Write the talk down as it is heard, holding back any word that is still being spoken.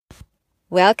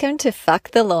Welcome to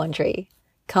Fuck the Laundry,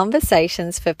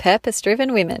 conversations for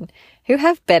purpose-driven women who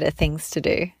have better things to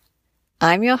do.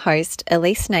 I'm your host,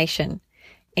 Elise Nation,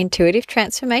 intuitive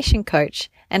transformation coach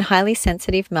and highly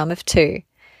sensitive mum of two,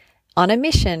 on a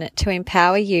mission to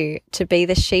empower you to be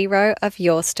the shero of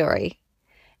your story.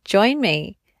 Join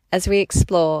me as we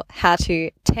explore how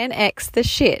to 10x the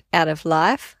shit out of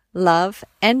life, love,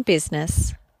 and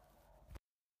business.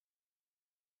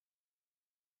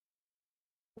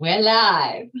 We're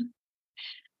live.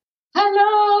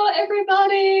 Hello,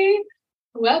 everybody.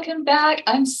 Welcome back.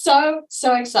 I'm so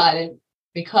excited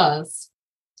because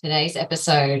today's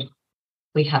episode,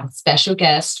 we have a special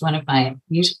guest, one of my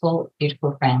beautiful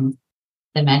friends,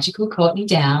 the magical Courtney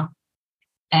Dow.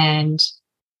 And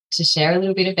to share a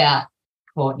little bit about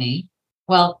Courtney,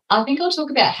 well, I think I'll talk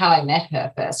about how I met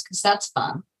her first because that's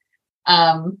fun.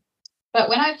 But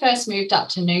when I first moved up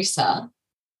to Noosa,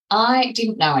 I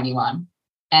didn't know anyone.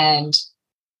 And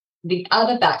the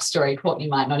other backstory Courtney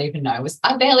might not even know was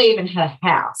I barely even had a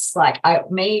house.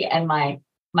 Me and my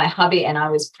hubby, and I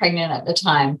was pregnant at the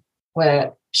time,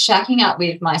 were shacking up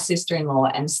with my sister-in-law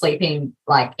and sleeping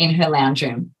like in her lounge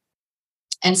room.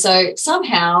 And so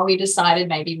somehow we decided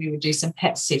maybe we would do some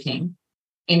pet sitting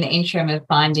in the interim of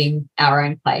finding our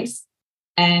own place.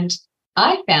 And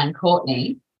I found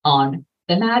Courtney on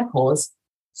the Mad Paws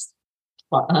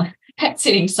pet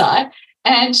sitting site.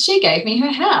 And she gave me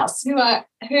her house, who, I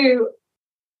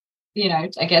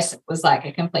guess was like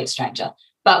a complete stranger.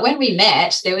 But when we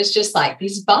met, there was just like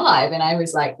this vibe, and I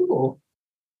was like, "Ooh,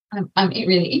 I'm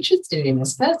really interested in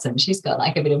this person. She's got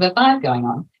like a bit of a vibe going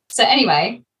on." So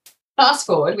anyway, fast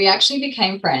forward, we actually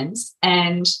became friends,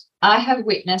 and I have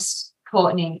witnessed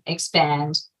Courtney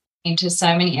expand into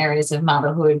so many areas of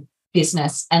motherhood,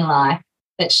 business, and life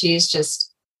that she is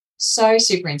just so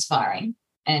super inspiring.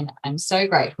 And I'm so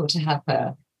grateful to have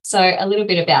her. So a little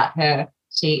bit about her.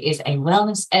 She is a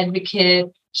wellness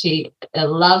advocate. She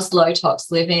loves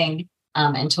low-tox living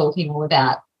and talking all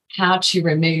about how to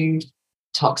remove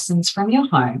toxins from your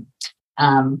home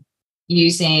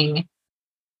using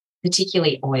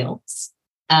particularly oils.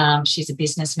 She's a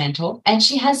business mentor, and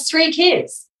she has 3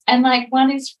 kids. And like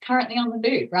one is currently on the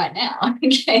boob right now.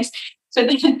 Okay, so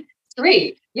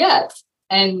 3, yes.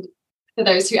 And for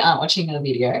those who aren't watching the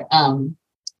video,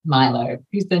 Milo,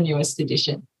 who's the newest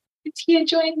addition, is here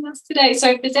joining us today. So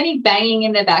if there's any banging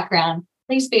in the background,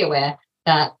 please be aware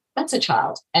that that's a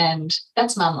child and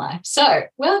that's mum life. So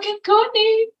welcome,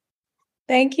 Courtney.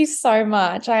 Thank you so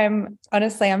much. I'm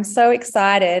so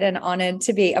excited and honored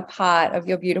to be a part of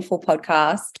your beautiful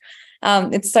podcast.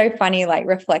 It's so funny, like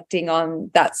reflecting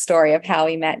on that story of how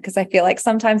we met, because I feel like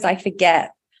sometimes I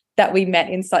forget that we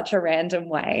met in such a random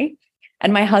way.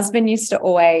 And my husband used to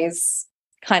always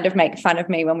kind of make fun of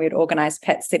me when we would organize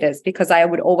pet sitters, because I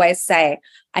would always say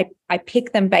I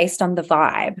pick them based on the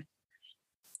vibe.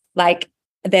 Like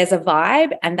there's a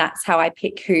vibe, and that's how I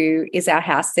pick who is our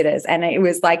house sitters. And it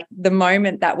was like the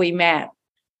moment that we met,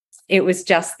 it was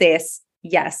just this,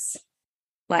 yes,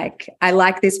 like I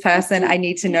like this person. I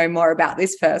need to know more about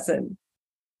this person.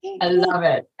 I love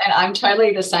it. And I'm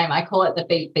totally the same. I call it the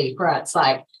beep beep, where it's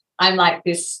like I'm like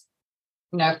this,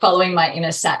 following my inner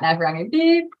sat nav running,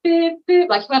 beep, beep, beep,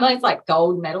 like one of those like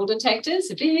gold metal detectors,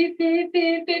 beep, beep,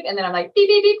 beep, beep. And then I'm like, beep,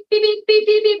 beep, beep, beep, beep, beep,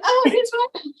 beep, beep. Oh, here's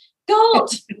one.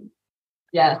 Gold.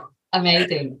 Yeah,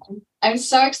 amazing. I'm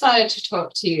so excited to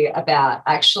talk to you about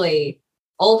actually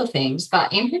all the things,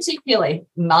 but in particular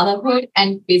motherhood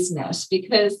and business,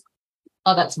 because,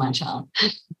 that's my child.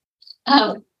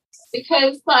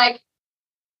 Because like,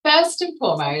 first and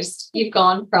foremost, you've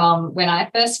gone from when I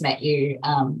first met you,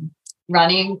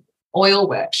 running oil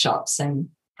workshops and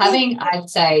having, I'd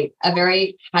say, a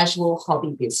very casual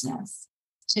hobby business,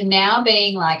 to now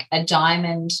being like a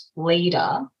diamond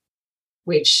leader,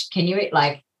 which can you,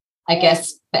 like, I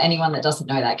guess for anyone that doesn't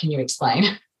know that, can you explain?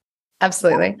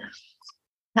 Absolutely.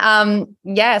 So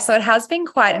it has been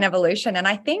quite an evolution. And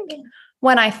I think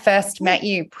when I first met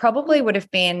you probably would have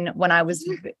been when I was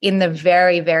in the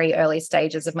very, very early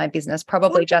stages of my business,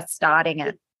 probably just starting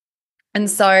it. And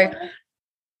so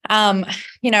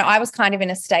I was kind of in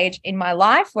a stage in my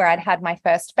life where I'd had my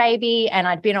first baby and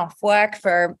I'd been off work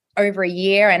for over a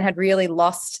year and had really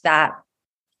lost that.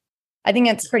 I think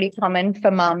it's pretty common for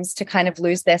mums to kind of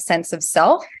lose their sense of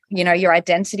self. Your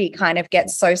identity kind of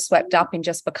gets so swept up in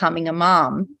just becoming a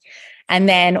mum. And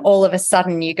then all of a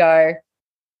sudden you go,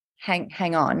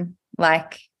 hang on,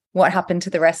 like what happened to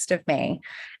the rest of me?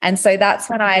 And so that's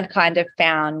when I had kind of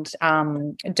found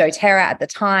doTERRA at the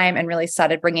time and really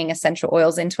started bringing essential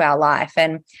oils into our life,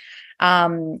 and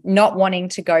not wanting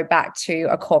to go back to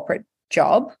a corporate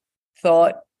job,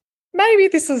 thought maybe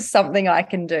this is something I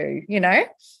can do,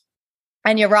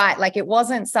 And you're right. Like, it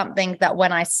wasn't something that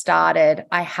when I started,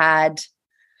 I had,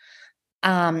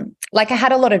 I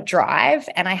had a lot of drive,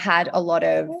 and I had a lot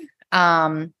of,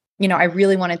 I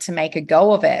really wanted to make a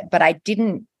go of it, but I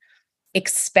didn't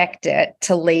expect it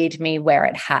to lead me where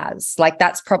it has. Like,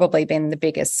 that's probably been the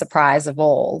biggest surprise of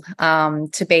all,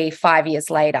 to be 5 years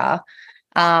later,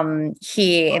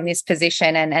 here in this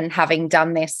position, and having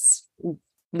done this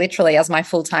literally as my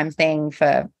full-time thing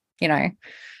for,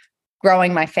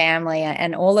 growing my family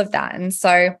and all of that. And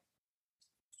so,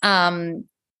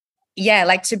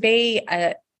 like, to be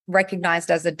recognized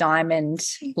as a diamond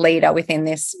leader within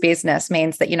this business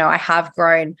means that, I have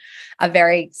grown a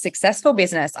very successful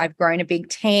business. I've grown a big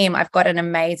team. I've got an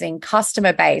amazing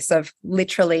customer base of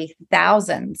literally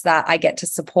thousands that I get to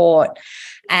support,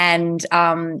 and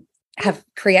have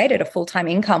created a full-time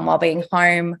income while being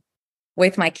home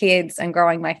with my kids and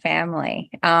growing my family.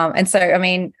 And so, I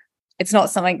mean, it's not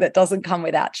something that doesn't come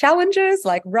without challenges.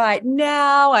 Like, right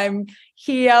now I'm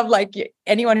here, like,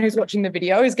 anyone who's watching the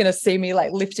video is going to see me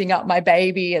like lifting up my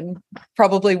baby and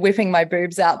probably whipping my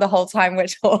boobs out the whole time we're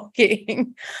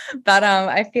talking. But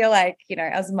I feel like,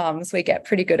 as mums, we get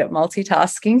pretty good at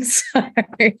multitasking. So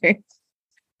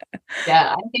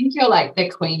yeah, I think you're like the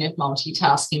queen of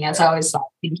multitasking. As I was like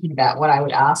thinking about what I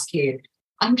would ask you,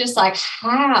 I'm just like,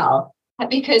 how?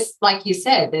 Because like you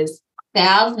said, there's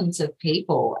thousands of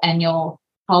people, and you're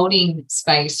holding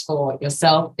space for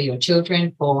yourself, for your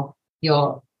children, for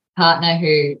your partner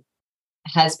who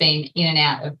has been in and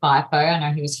out of FIFO. I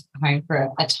know he was home for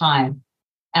a time.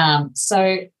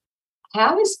 So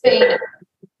how has been a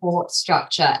support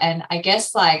structure, and I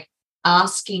guess like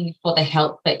asking for the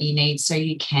help that you need so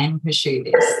you can pursue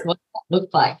this? What does that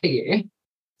look like for you?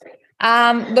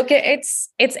 Look, it's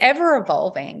ever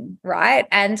evolving, right?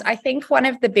 And I think one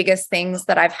of the biggest things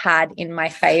that I've had in my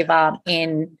favor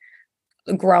in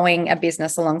growing a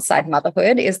business alongside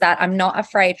motherhood is that I'm not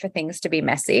afraid for things to be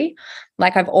messy.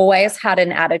 Like, I've always had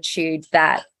an attitude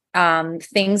that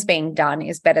things being done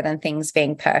is better than things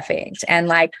being perfect. And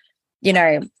like,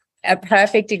 a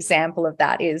perfect example of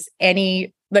that is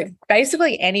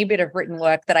basically any bit of written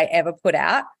work that I ever put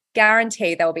out,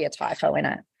 guarantee there'll be a typo in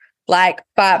it. Like,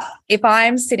 but if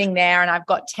I'm sitting there and I've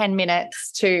got 10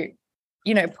 minutes to,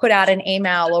 put out an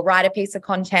email or write a piece of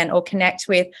content or connect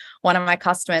with one of my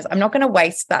customers, I'm not going to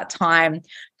waste that time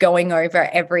going over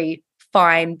every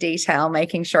fine detail,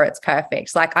 making sure it's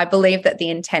perfect. Like, I believe that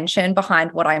the intention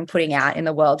behind what I'm putting out in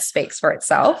the world speaks for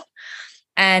itself.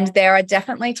 And there are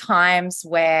definitely times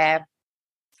where,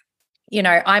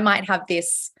 I might have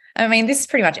this, this is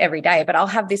pretty much every day, but I'll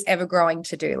have this ever-growing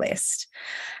to-do list.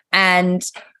 And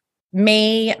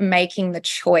me making the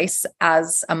choice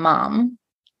as a mum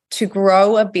to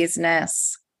grow a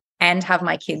business and have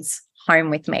my kids home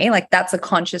with me, like, that's a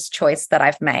conscious choice that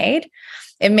I've made.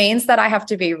 It means that I have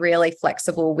to be really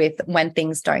flexible with when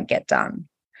things don't get done.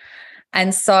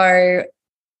 And so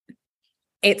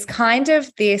it's kind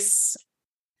of this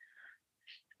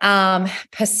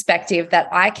perspective that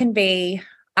I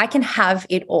can have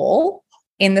it all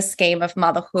in the scheme of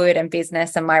motherhood and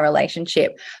business and my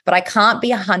relationship, but I can't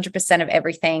be 100% of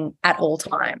everything at all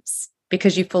times,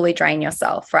 because you fully drain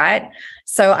yourself, right?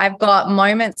 So I've got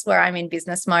moments where I'm in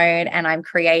business mode and I'm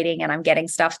creating and I'm getting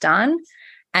stuff done.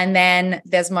 And then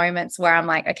there's moments where I'm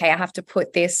like, okay, I have to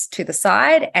put this to the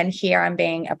side, and here I'm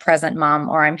being a present mum,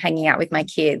 or I'm hanging out with my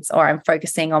kids, or I'm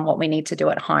focusing on what we need to do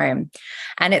at home.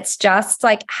 And it's just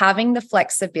like having the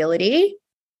flexibility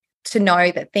to know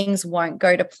that things won't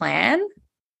go to plan,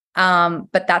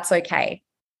 but that's okay.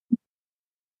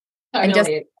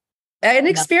 Totally. And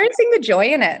experiencing the joy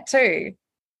in it too.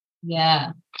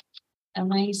 Yeah.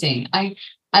 Amazing. I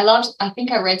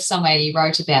think I read somewhere you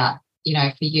wrote about,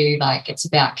 for you, like, it's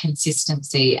about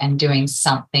consistency and doing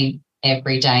something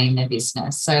every day in the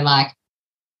business. So like,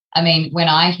 when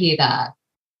I hear that,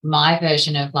 my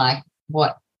version of like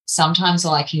what sometimes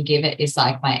all I can give it is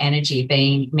like my energy,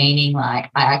 meaning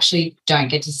like I actually don't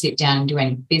get to sit down and do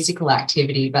any physical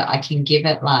activity, but I can give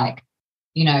it like,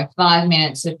 5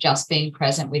 minutes of just being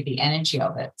present with the energy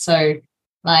of it. So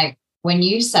like, when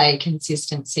you say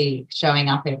consistency, showing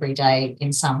up every day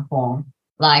in some form,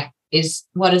 like,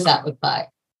 what does that look like?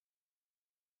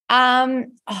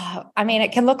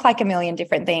 It can look like a million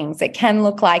different things. It can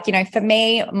look like, for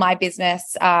me, my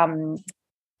business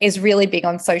is really big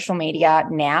on social media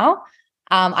now.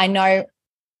 I know,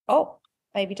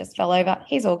 baby just fell over.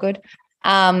 He's all good.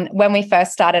 When we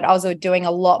first started, I was doing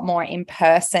a lot more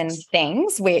in-person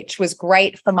things, which was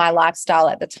great for my lifestyle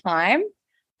at the time.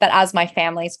 But as my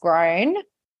family's grown,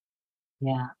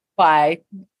 yeah, by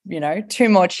two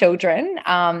more children,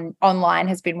 online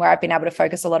has been where I've been able to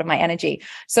focus a lot of my energy.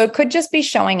 So it could just be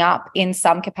showing up in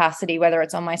some capacity, whether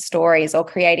it's on my stories or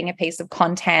creating a piece of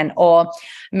content, or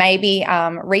maybe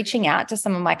reaching out to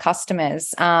some of my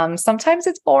customers. Sometimes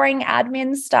it's boring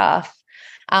admin stuff,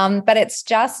 but it's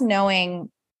just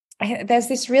knowing there's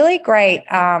this really great,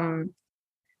 I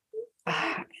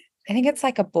think it's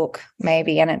like a book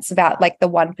maybe, and it's about like the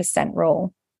 1%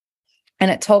 rule. And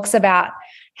it talks about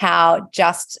how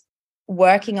just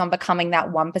working on becoming that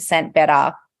 1%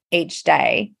 better each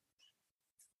day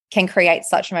can create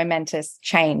such momentous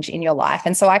change in your life.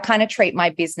 And so I kind of treat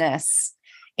my business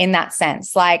in that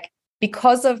sense, like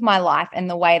because of my life and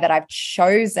the way that I've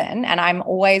chosen, and I'm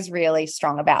always really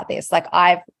strong about this, like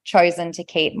I've chosen to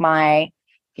keep my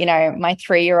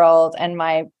 3-year-old and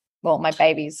my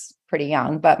baby's pretty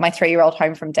young, but my 3-year-old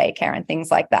home from daycare and things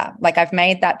like that. Like I've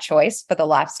made that choice for the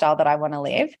lifestyle that I want to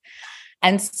live.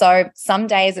 And so some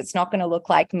days it's not going to look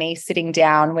like me sitting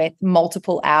down with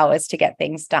multiple hours to get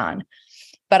things done.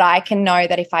 But I can know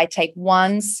that if I take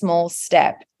one small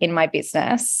step in my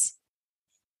business,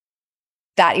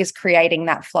 that is creating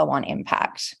that flow-on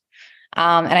impact.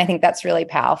 And I think that's really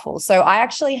powerful. So I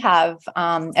actually have,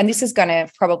 and this is going to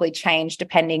probably change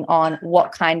depending on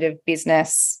what kind of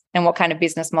business and what kind of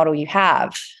business model you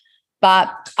have.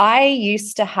 But I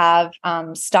used to have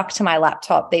stuck to my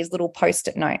laptop these little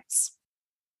Post-it notes.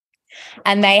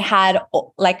 And they had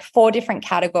like 4 different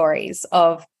categories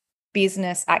of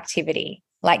business activity,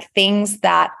 like things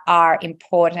that are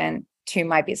important to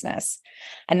my business.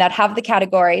 And they'd have the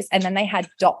categories, and then they had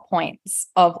dot points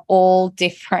of all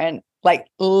different like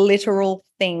literal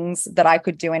things that I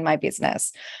could do in my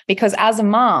business. Because as a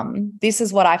mom, this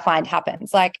is what I find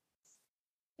happens. Like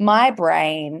my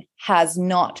brain has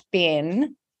not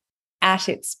been at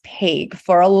its peak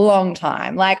for a long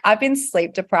time. Like I've been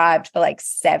sleep deprived for like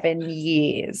 7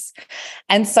 years.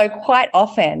 And so quite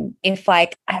often if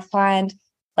like I find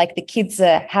like the kids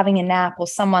are having a nap or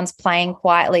someone's playing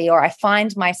quietly, or I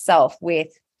find myself with,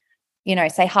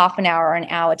 say half an hour or an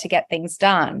hour to get things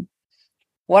done,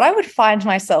 what I would find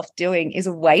myself doing is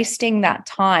wasting that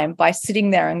time by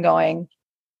sitting there and going,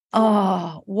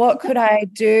 oh, what could I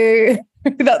do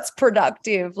that's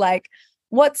productive? Like,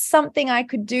 what's something I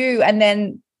could do? And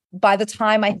then by the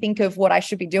time I think of what I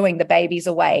should be doing, the baby's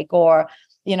awake, or,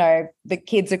 the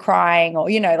kids are crying, or,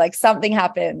 like something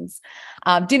happens.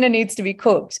 Dinner needs to be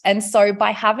cooked. And so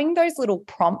by having those little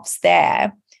prompts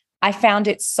there, I found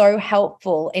it so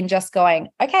helpful in just going,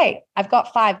 okay, I've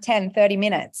got 5, 10, 30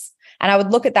 minutes. And I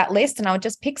would look at that list and I would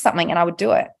just pick something and I would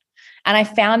do it. And I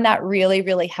found that really,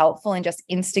 really helpful in just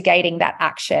instigating that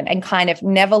action, and kind of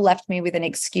never left me with an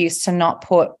excuse to not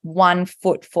put one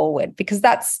foot forward, because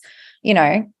that's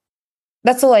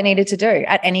all I needed to do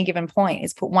at any given point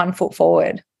is put one foot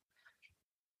forward.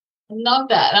 I love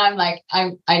that. And I'm like,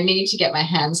 I need to get my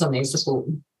hands on these little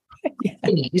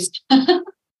thingies.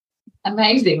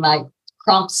 Amazing, like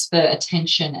prompts for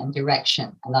attention and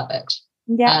direction. I love it.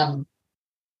 Yeah.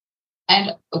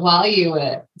 And while you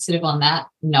were sort of on that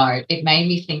note, it made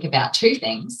me think about 2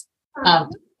 things.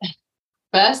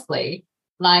 Firstly,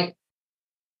 like,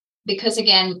 because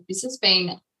again, this has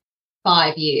been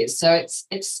 5 years, so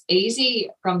it's easy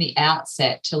from the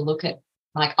outset to look at,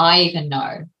 like, I even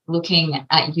know, looking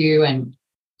at you and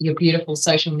your beautiful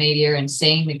social media and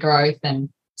seeing the growth and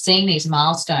seeing these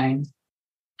milestones.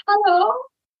 Hello.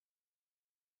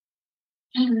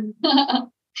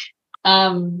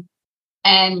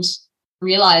 And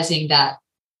realizing that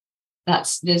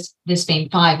there's been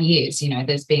 5 years,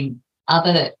 there's been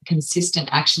other consistent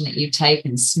action that you've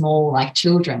taken, small, like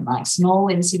children, like small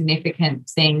insignificant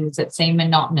things that seem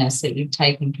monotonous that you've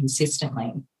taken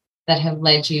consistently that have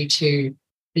led you to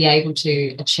be able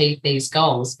to achieve these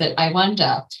goals. But I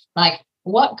wonder, like,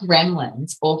 what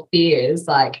gremlins or fears,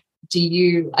 like, are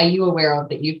you aware of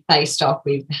that you've faced off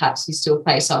with, perhaps you still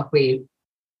face off with,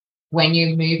 when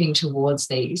you're moving towards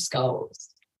these goals?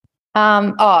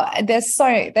 There's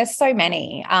so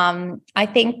many. I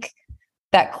think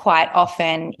that quite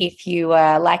often, if you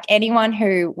were like anyone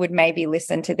who would maybe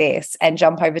listen to this and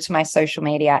jump over to my social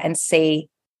media and see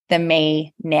the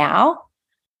me now,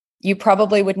 you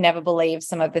probably would never believe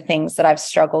some of the things that I've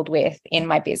struggled with in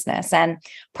my business. And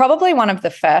probably one of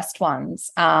the first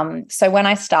ones. So when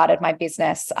I started my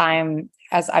business,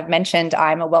 as I've mentioned,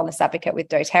 I'm a wellness advocate with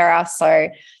doTERRA. So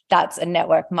that's a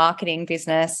network marketing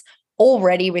business.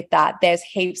 Already with that, there's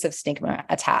heaps of stigma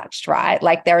attached, right?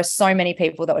 Like there are so many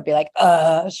people that would be like,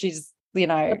 she's, she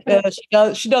does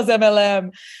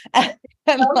MLM. And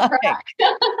like,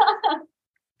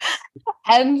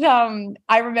 And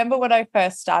I remember when I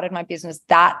first started my business,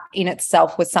 that in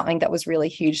itself was something that was really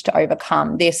huge to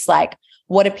overcome. This, like,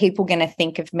 what are people going to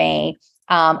think of me?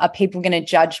 Are people going to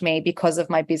judge me because of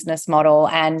my business model?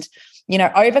 And,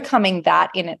 overcoming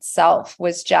that in itself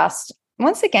was just,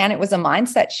 once again, it was a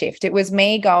mindset shift. It was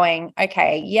me going,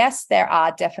 okay, yes, there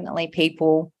are definitely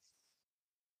people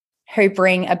who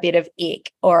bring a bit of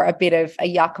ick or a bit of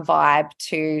a yuck vibe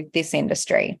to this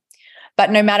industry.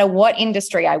 But no matter what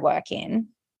industry I work in,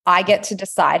 I get to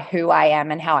decide who I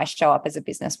am and how I show up as a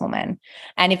businesswoman.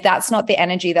 And if that's not the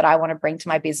energy that I want to bring to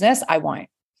my business, I won't.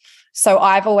 So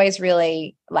I've always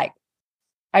really, I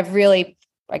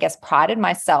guess, prided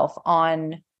myself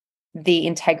on the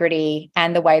integrity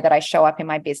and the way that I show up in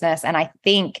my business. And I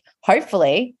think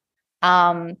hopefully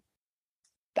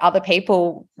other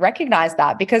people recognize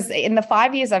that, because in the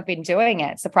 5 years I've been doing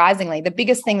it, surprisingly, the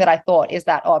biggest thing that I thought is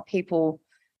that, people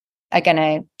are going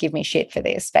to give me shit for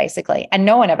this, basically. And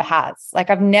no one ever has. Like,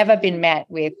 I've never been met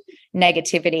with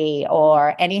negativity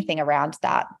or anything around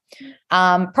that.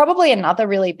 Probably another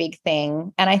really big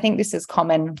thing, and I think this is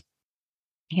common,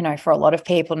 for a lot of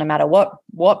people, no matter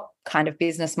what kind of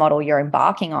business model you're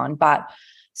embarking on, but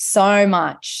so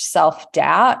much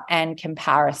self-doubt and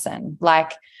comparison,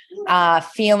 like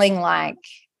feeling like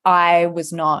I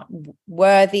was not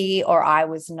worthy, or I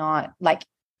was not, like,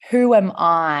 who am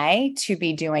I to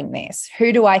be doing this?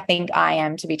 Who do I think I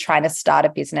am to be trying to start a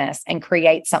business and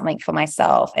create something for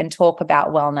myself and talk about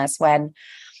wellness, when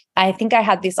I think I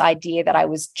had this idea that I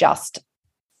was just,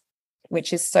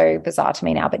 which is so bizarre to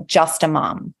me now, but just a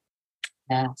mum.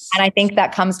 Yes. And I think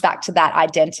that comes back to that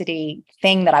identity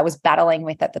thing that I was battling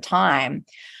with at the time.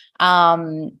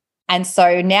 And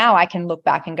so now I can look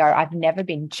back and go, I've never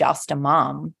been just a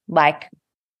mum. Like,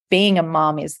 being a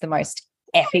mum is the most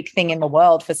epic thing in the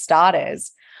world, for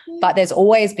starters, but there's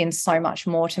always been so much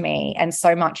more to me and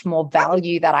so much more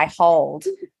value that I hold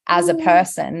as a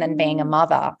person than being a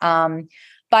mother.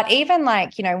 But even,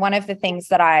 like, one of the things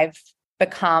that I've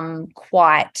become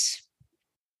quite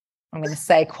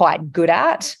good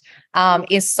at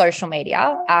is social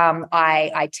media.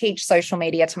 I teach social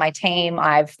media to my team.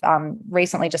 I've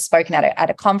recently just spoken at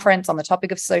a conference on the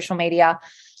topic of social media.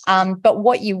 But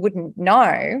what you wouldn't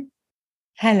know,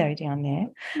 hello down there.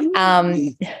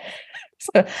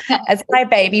 So, as my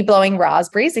baby blowing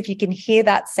raspberries, if you can hear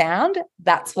that sound,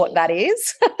 that's what that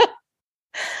is.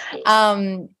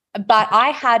 But I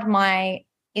had my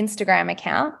Instagram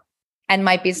account and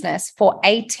my business for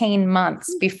 18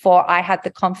 months before I had the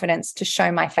confidence to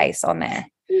show my face on there.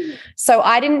 So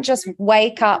I didn't just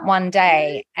wake up one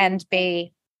day and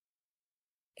be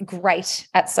great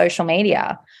at social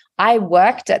media. I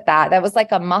worked at that. There was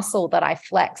like a muscle that I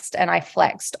flexed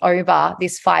over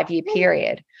this 5-year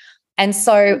period. And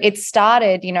so it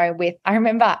started, with, I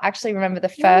remember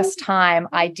the first time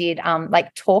I did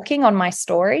like talking on my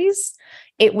stories.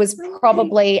 It was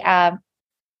probably a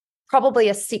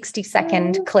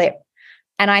 60-second clip.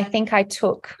 And I think I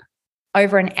took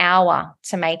over an hour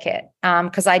to make it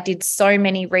because I did so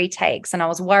many retakes, and I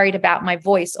was worried about my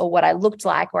voice or what I looked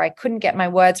like, or I couldn't get my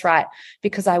words right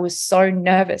because I was so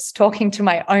nervous talking to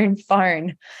my own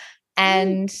phone.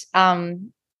 And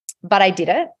but I did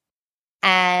it,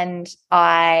 and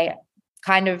I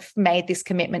kind of made this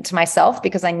commitment to myself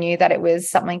because I knew that it was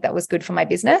something that was good for my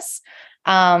business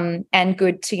and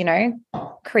good to,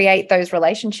 create those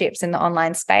relationships in the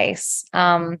online space.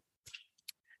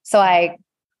 So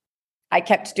I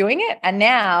kept doing it, and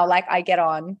now, like, I get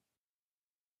on.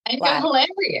 And you're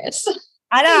hilarious.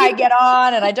 I know, I get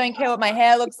on and I don't care what my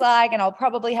hair looks like, and I'll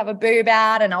probably have a boob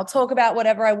out and I'll talk about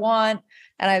whatever I want,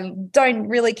 and I don't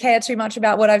really care too much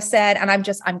about what I've said, and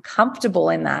I'm comfortable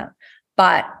in that.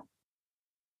 But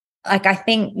like, I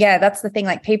think, that's the thing,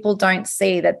 like, people don't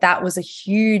see that was a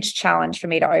huge challenge for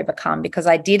me to overcome, because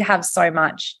I did have so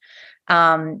much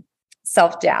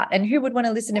self-doubt, and who would want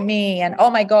to listen to me? And oh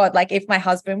my God, like, if my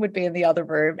husband would be in the other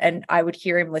room and I would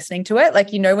hear him listening to it,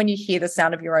 like, when you hear the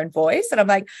sound of your own voice, and I'm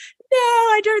like, no,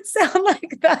 I don't sound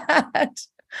like that.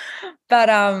 But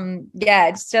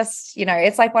it's just,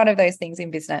 it's like one of those things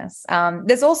in business.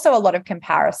 There's also a lot of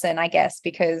comparison, I guess,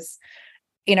 because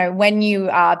when you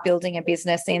are building a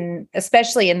business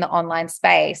especially in the online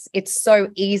space, it's so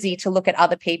easy to look at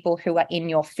other people who are in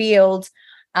your field,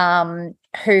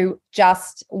 who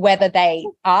just, whether they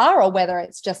are or whether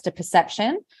it's just a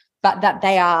perception, but that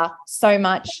they are so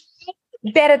much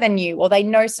better than you, or they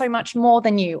know so much more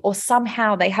than you, or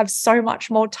somehow they have so much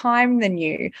more time than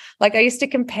you. Like, I used to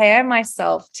compare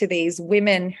myself to these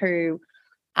women who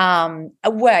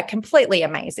were completely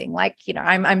amazing. Like,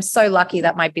 I'm so lucky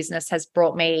that my business has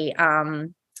brought me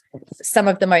some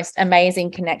of the most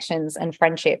amazing connections and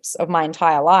friendships of my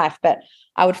entire life. But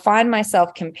I would find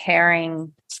myself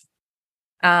comparing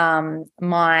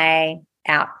my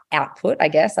output, I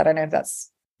guess, I don't know if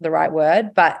that's the right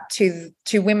word, but to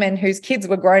women whose kids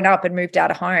were grown up and moved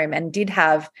out of home and did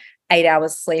have 8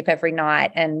 hours sleep every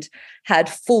night and had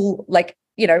full, like,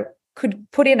 you know, could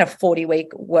put in a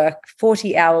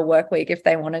 40-hour work week if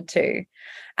they wanted to.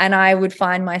 And I would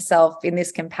find myself in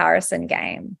this comparison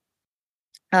game.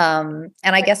 And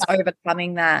I guess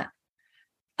overcoming that,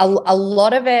 a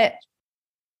lot of it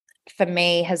for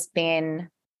me has been,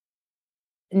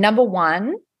 number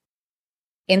one,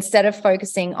 instead of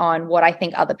focusing on what I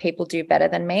think other people do better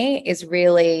than me, is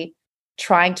really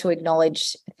trying to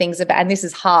acknowledge things about, and this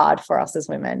is hard for us as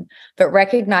women, but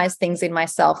recognize things in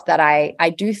myself that I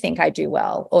do think I do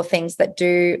well, or things that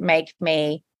do make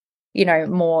me, you know,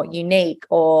 more unique,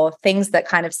 or things that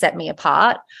kind of set me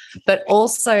apart, but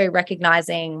also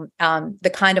recognizing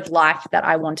the kind of life that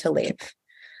I want to live.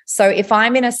 So if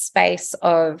I'm in a space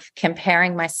of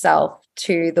comparing myself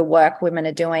to the work women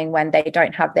are doing when they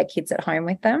don't have their kids at home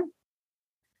with them,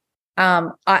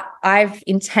 I've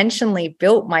intentionally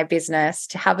built my business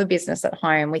to have a business at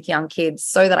home with young kids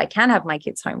so that I can have my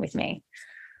kids home with me.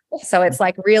 So it's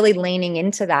like really leaning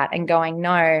into that and going,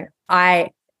 no,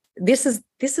 this is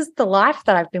the life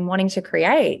that I've been wanting to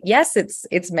create. Yes,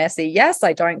 it's messy. Yes,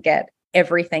 I don't get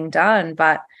everything done,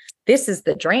 but this is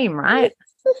the dream, right?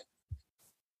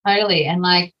 Totally. And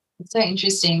like, it's so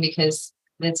interesting because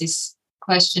there's this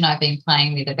question I've been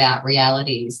playing with about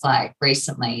realities, like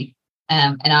recently,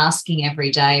 and asking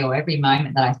every day or every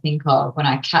moment that I think of when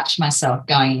I catch myself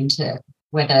going into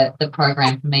whether the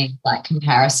program for me is like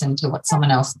comparison to what someone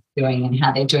else is doing and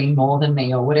how they're doing more than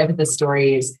me or whatever the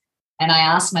story is. And I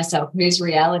ask myself, whose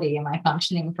reality am I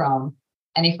functioning from?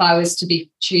 And if I was to be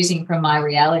choosing from my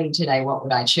reality today, what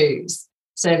would I choose?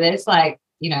 So there's like,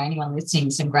 you know, anyone listening,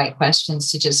 some great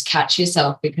questions to just catch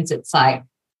yourself, because it's like,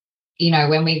 you know,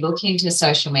 when we look into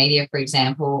social media, for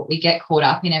example, we get caught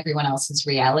up in everyone else's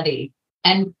reality.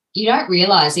 And you don't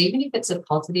realize, even if it's a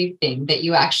positive thing, that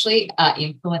you actually are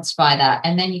influenced by that.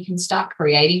 And then you can start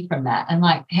creating from that. And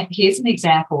like, here's an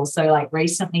example. So like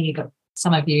recently, you got,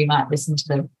 some of you might listen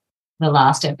to the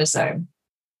last episode,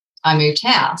 I moved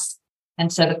house.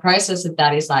 And so the process of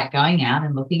that is like going out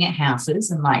and looking at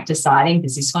houses and like deciding,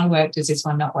 does this one work? Does this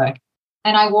one not work?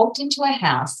 And I walked into a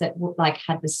house that like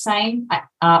had the same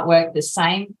artwork, the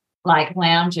same like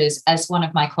lounges as one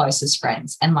of my closest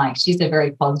friends. And like, she's a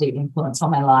very positive influence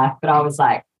on my life. But I was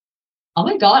like, oh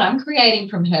my God, I'm creating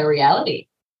from her reality,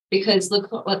 because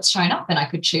look what's shown up, and I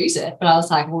could choose it. But I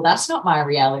was like, well, that's not my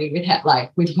reality with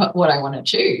what I want to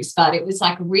choose. But it was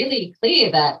like really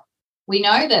clear that we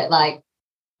know that like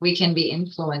we can be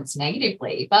influenced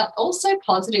negatively, but also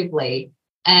positively.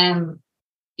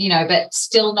 You know, but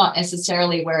still not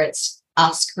necessarily where it's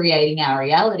us creating our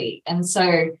reality. And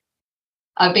so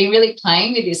I've been really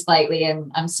playing with this lately,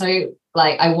 and I'm so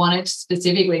like, I wanted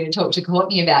specifically to talk to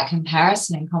Courtney about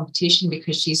comparison and competition,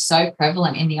 because she's so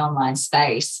prevalent in the online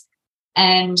space.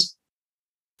 And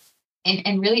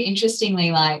really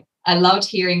interestingly, like, I loved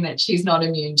hearing that she's not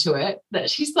immune to it, that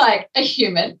she's like a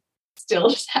human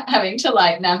still having to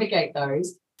like navigate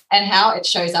those, and how it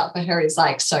shows up for her is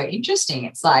like so interesting.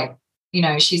 It's like, you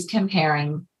know, she's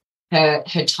comparing her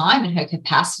time and her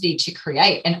capacity to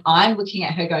create. And I'm looking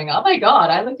at her going, oh my God,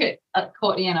 I look at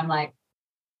Courtney and I'm like,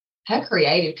 her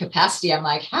creative capacity, I'm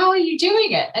like, how are you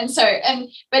doing it? And so,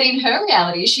 but in her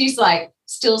reality, she's like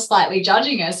still slightly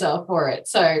judging herself for it.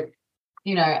 So,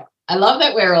 you know, I love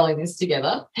that we're all in this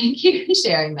together. Thank you for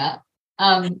sharing that.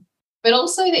 But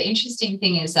also the interesting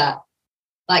thing is that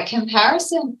like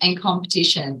comparison and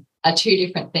competition are two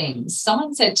different things.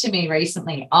 Someone said to me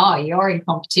recently, oh, you're in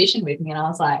competition with me. And I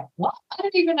was like, what? I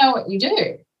don't even know what you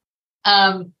do.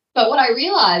 But what I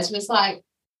realized was like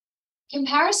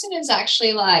comparison is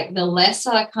actually like the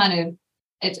lesser kind of,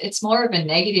 it's more of a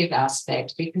negative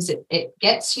aspect, because it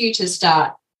gets you to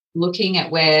start looking at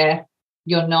where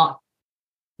you're not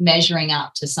measuring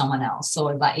up to someone else,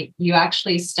 or like you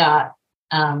actually start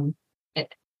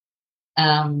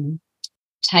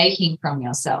taking from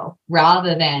yourself,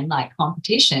 rather than like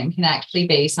competition can actually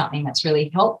be something that's really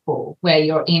helpful,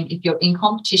 where if you're in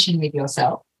competition with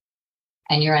yourself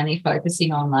and you're only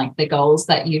focusing on like the goals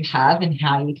that you have and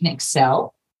how you can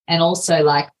excel. And also,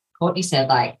 like Courtney said,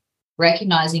 like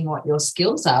recognizing what your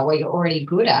skills are, what you're already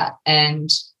good at, and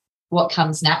what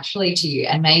comes naturally to you,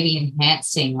 and maybe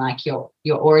enhancing like your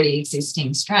already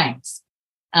existing strengths.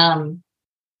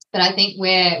 But I think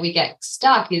where we get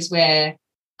stuck is where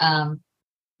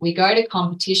we go to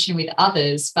competition with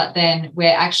others, but then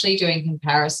we're actually doing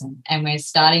comparison and we're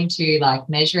starting to like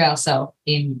measure ourselves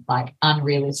in like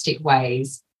unrealistic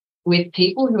ways with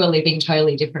people who are living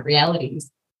totally different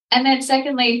realities. And then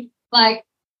secondly, like,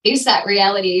 is that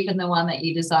reality even the one that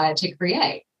you desire to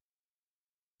create?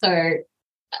 So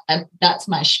that's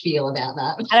my spiel about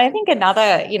that. And I think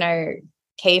another,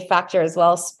 key factor as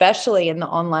well, especially in the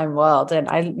online world, and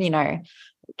I,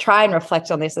 try and reflect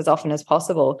on this as often as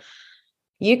possible.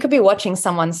 You could be watching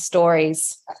someone's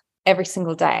stories every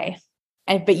single day,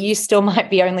 but you still might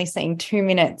be only seeing 2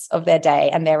 minutes of their day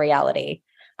and their reality.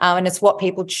 And it's what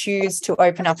people choose to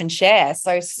open up and share.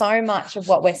 So much of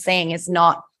what we're seeing it's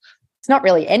not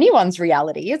really anyone's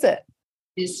reality, is it?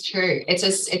 It's true.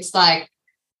 It's like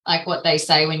what they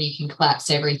say when you can collapse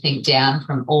everything down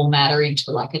from all matter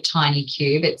into like a tiny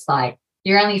cube. It's like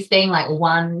you're only seeing like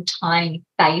one tiny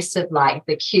face of like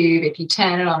the cube if you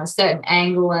turn it on a certain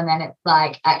angle, and then it's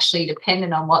like actually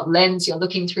dependent on what lens you're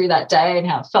looking through that day and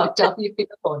how fucked up you feel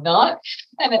or not.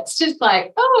 And it's just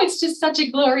like, oh, it's just such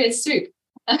a glorious soup.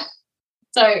 And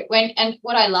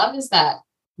what I love is that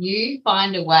you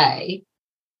find a way,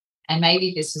 and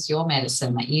maybe this is your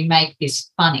medicine, that you make this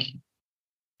funny.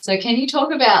 So can you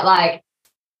talk about like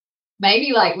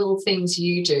maybe like little things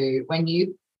you do when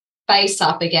you face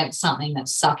up against something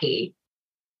that's sucky,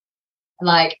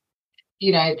 like,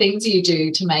 things you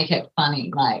do to make it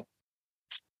funny, like?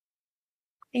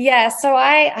 Yeah, so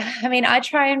I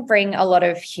try and bring a lot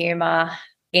of humor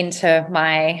into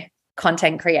my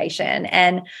content creation,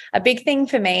 and a big thing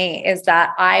for me is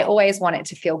that I always want it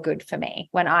to feel good for me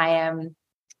when I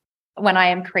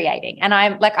am creating. And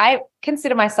I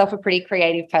consider myself a pretty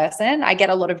creative person. I get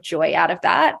a lot of joy out of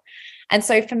that. And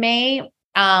so for me,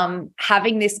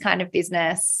 having this kind of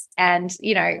business and,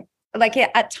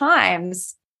 at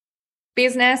times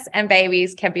business and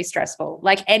babies can be stressful.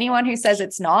 Like anyone who says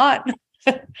it's not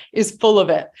is full of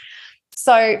it.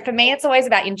 So for me, it's always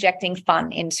about injecting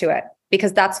fun into it,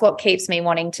 because that's what keeps me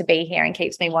wanting to be here and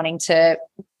keeps me wanting to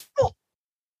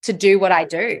do what I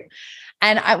do.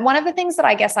 And one of the things that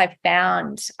I guess I've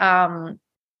found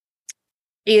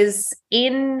is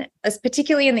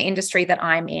particularly in the industry that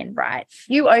I'm in, right?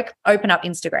 You open up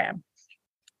Instagram.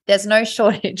 There's no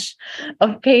shortage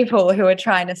of people who are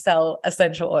trying to sell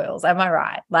essential oils. Am I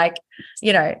right? Like,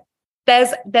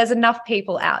 there's enough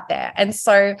people out there. And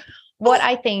so what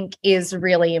I think is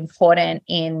really important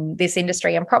in this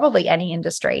industry, and probably any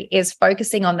industry, is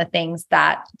focusing on the things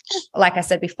that, like I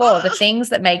said before, the things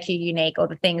that make you unique or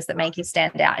the things that make you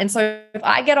stand out. And so if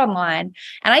I get online,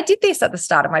 and I did this at the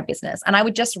start of my business, and I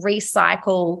would just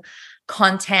recycle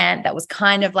content that was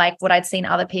kind of like what I'd seen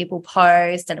other people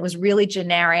post, and it was really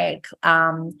generic.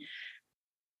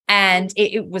 And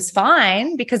it was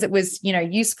fine because it was,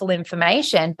 useful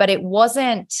information, but it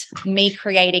wasn't me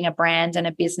creating a brand and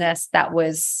a business that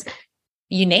was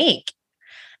unique.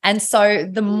 And so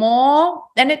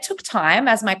and it took time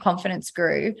as my confidence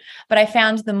grew, but I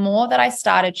found the more that I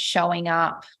started showing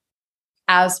up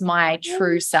as my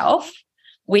true self,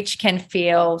 which can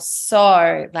feel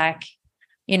so like,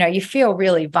 you feel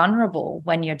really vulnerable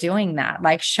when you're doing that,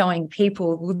 like showing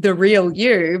people the real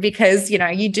you, because,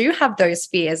 you do have those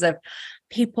fears of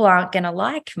people aren't going to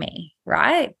like me,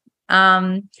 right?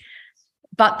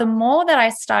 But the more that I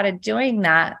started doing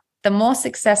that, the more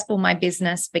successful my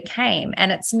business became.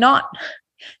 And it's not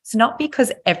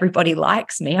because everybody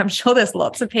likes me. I'm sure there's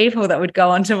lots of people that would go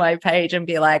onto my page and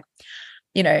be like,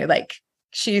 like,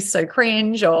 she's so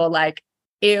cringe, or like,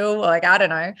 ew, like, I don't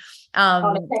know.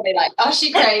 Probably like, oh,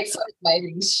 she creates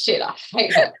amazing shit. I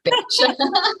hate that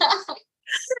bitch.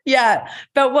 Yeah.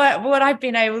 But what I've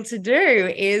been able to do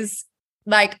is,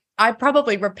 like, I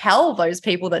probably repel those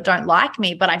people that don't like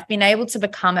me, but I've been able to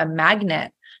become a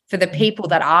magnet for the people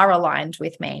that are aligned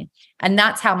with me. And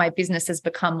that's how my business has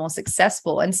become more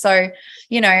successful. And so,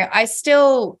 I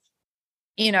still,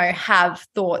 have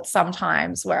thoughts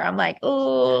sometimes where I'm like,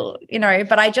 oh,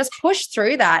 but I just push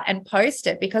through that and post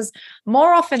it, because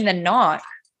more often than not,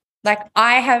 like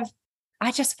I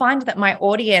just find that my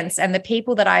audience and the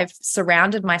people that I've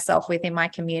surrounded myself with in my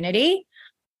community,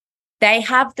 they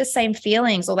have the same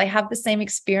feelings, or they have the same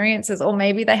experiences, or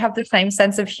maybe they have the same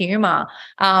sense of humor,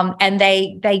 and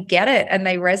they get it and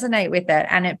they resonate with it,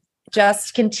 and it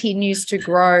just continues to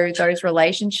grow those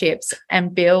relationships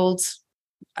and build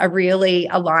a really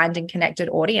aligned and connected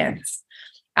audience.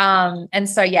 And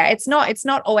so, yeah, it's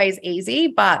not always easy,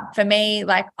 but for me,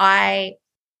 like,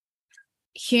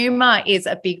 humor is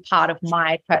a big part of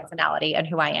my personality and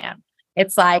who I am.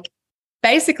 It's like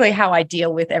basically how I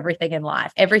deal with everything in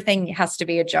life. Everything has to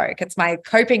be a joke. It's my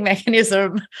coping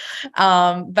mechanism.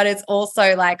 But it's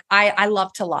also like, I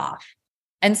love to laugh.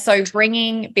 And so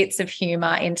bringing bits of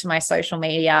humor into my social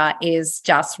media is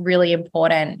just really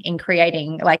important in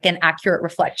creating like an accurate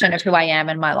reflection of who I am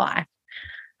in my life.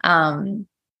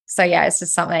 So yeah, it's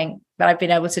just something that I've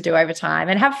been able to do over time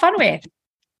and have fun with.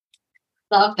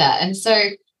 Love that. And so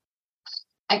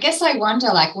I guess I wonder,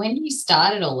 like, when you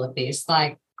started all of this,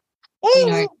 like, you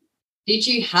know, did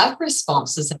you have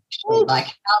responses actually? Like,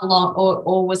 how long,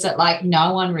 or was it like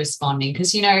no one responding?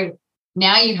 Because, you know,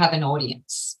 now you have an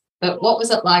audience, but what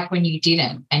was it like when you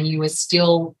didn't and you were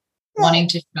still wanting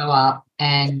to show up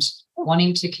and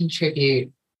wanting to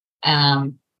contribute,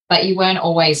 but you weren't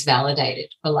always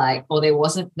validated for like, or there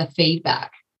wasn't the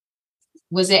feedback?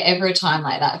 Was there ever a time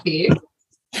like that for you?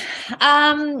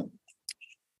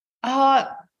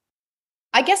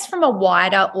 I guess from a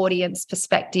wider audience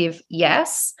perspective,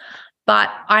 yes.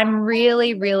 But I'm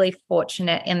really, really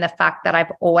fortunate in the fact that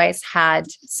I've always had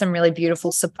some really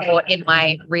beautiful support in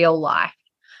my real life,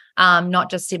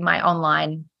 not just in my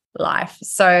online life.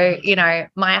 So, you know,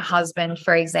 my husband,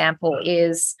 for example,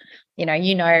 is, you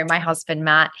know, my husband,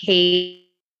 Matt, he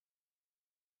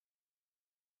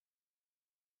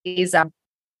is right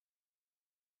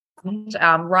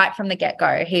from the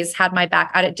get-go. He's had my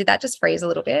back. Did that just freeze a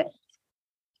little bit?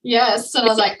 Yes. And I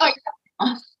was like,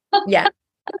 oh, yeah.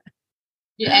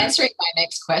 You're answering my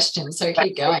next question, so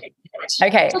keep going.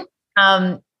 Okay.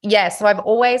 Yeah, so I've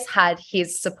always had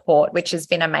his support, which has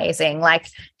been amazing. Like,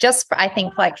 just I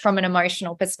think like from an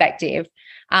emotional perspective,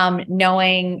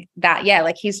 knowing that, yeah,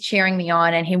 like he's cheering me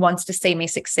on and he wants to see me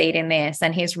succeed in this,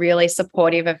 and he's really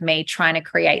supportive of me trying to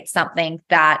create something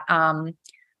that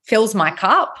fills my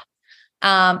cup.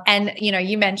 And, you know,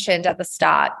 you mentioned at the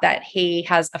start that he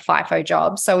has a FIFO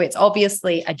job, so it's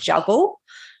obviously a juggle.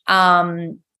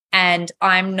 And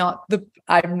I'm not the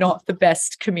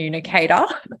best communicator,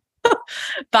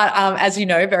 but as you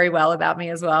know very well about me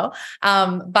as well.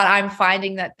 But I'm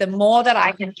finding that the more that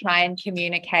I can try and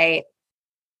communicate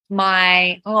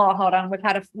hold on,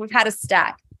 we've had a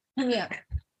stack. Yeah.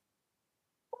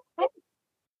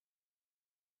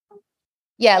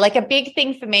 Yeah, like a big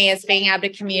thing for me is being able to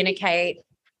communicate.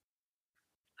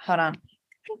 Hold on.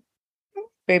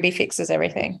 Booby fixes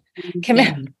everything.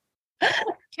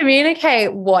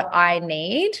 Communicate what I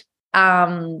need.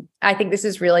 I think this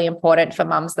is really important for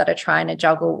mums that are trying to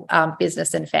juggle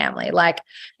business and family. Like,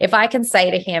 if I can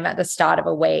say to him at the start of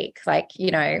a week, like,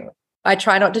 you know, I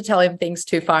try not to tell him things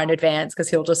too far in advance because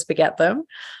he'll just forget them.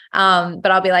 But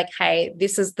I'll be like, hey,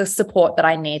 this is the support that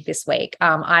I need this week.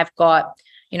 I've got,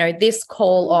 you know, this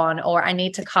call on, or I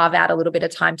need to carve out a little bit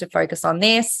of time to focus on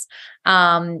this.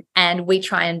 And we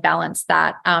try and balance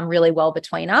that really well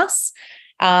between us.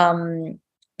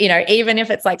 You know, even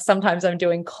if it's like sometimes I'm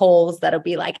doing calls that'll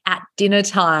be like at dinner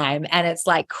time and it's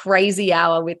like crazy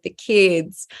hour with the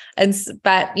kids.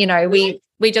 But, you know,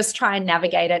 we just try and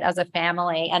navigate it as a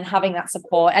family and having that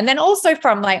support. And then also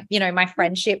from like, you know, my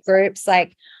friendship groups,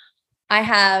 like I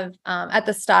have at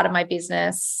the start of my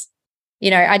business,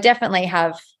 you know, I definitely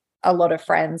have a lot of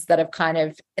friends that have kind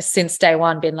of since day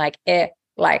one been like,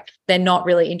 like they're not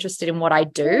really interested in what I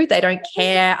do. They don't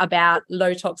care about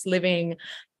low tox living.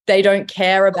 They don't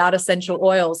care about essential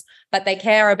oils, but they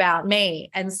care about me.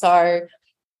 And so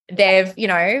they've, you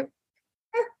know,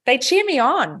 they cheer me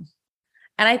on.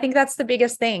 And I think that's the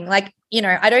biggest thing. Like, you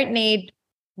know, I don't need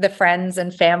the friends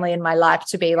and family in my life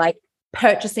to be like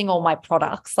purchasing all my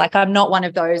products. Like, I'm not one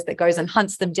of those that goes and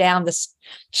hunts them down,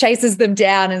 chases them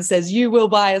down and says, you will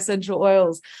buy essential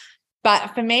oils.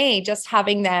 But for me, just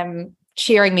having them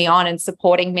cheering me on and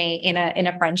supporting me in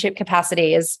a friendship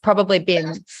capacity has probably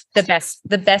been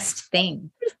the best thing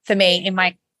for me in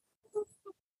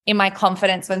my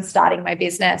confidence when starting my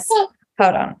business.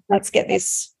 Hold on, let's get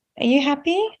this. Are you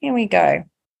happy? Here we go.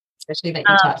 Especially that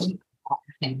you touched on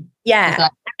everything. Yeah.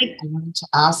 I wanted to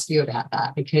ask you about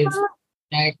that because,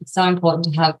 you know, it's so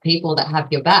important to have people that have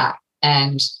your back,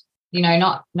 and, you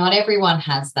know, not everyone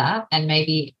has that. And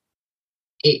maybe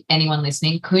anyone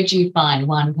listening, could you find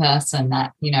one person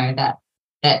that, you know,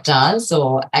 that does,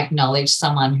 or acknowledge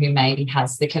someone who maybe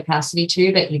has the capacity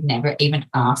to, but you've never even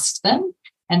asked them?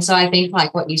 And so I think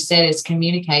like what you said is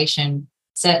communication.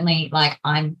 Certainly, like,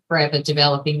 I'm forever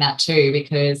developing that too,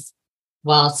 because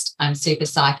whilst I'm super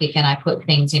psychic and I put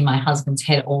things in my husband's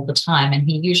head all the time and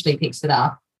he usually picks it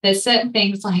up, there's certain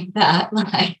things like that,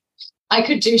 like I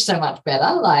could do so much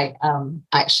better, like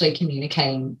actually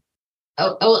communicating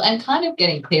and kind of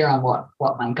getting clear on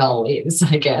what my goal is,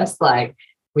 I guess, like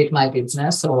with my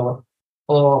business or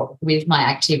with my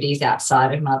activities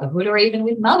outside of motherhood, or even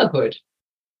with motherhood.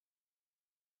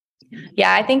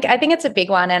 Yeah, I think it's a big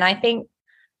one. And I think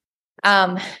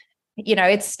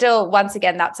it's still, once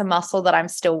again, that's a muscle that I'm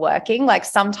still working. Like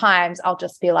sometimes I'll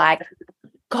just be like,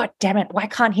 God damn it, why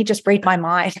can't he just read my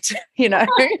mind?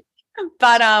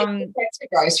 But for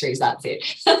groceries, that's it.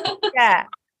 yeah.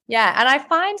 Yeah. And I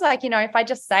find like, if I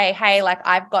just say, hey, like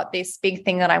I've got this big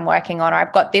thing that I'm working on, or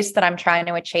I've got this that I'm trying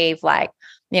to achieve, like,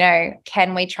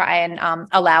 can we try and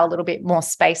allow a little bit more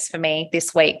space for me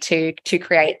this week to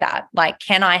create that? Like,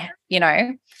 can I,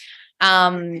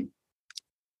 and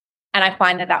I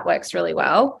find that works really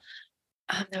well.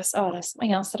 There's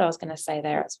something else that I was going to say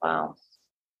there as well.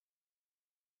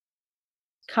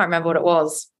 Can't remember what it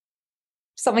was.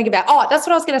 Something about, that's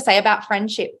what I was going to say about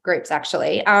friendship groups,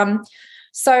 actually.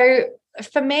 So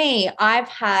for me, I've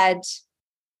got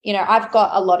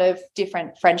a lot of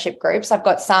different friendship groups. I've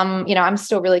got some, I'm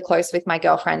still really close with my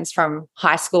girlfriends from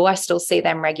high school. I still see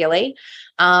them regularly.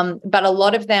 But a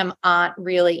lot of them aren't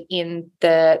really in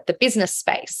the business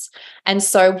space. And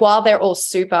so while they're all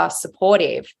super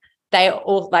supportive, they're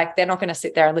not going to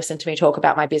sit there and listen to me talk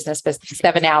about my business for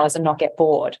 7 hours and not get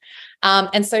bored.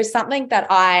 And so something that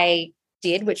I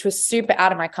did, which was super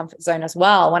out of my comfort zone as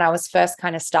well, when I was first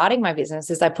kind of starting my business,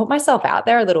 is I put myself out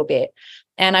there a little bit,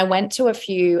 and I went to a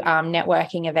few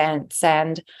networking events,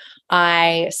 and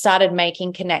I started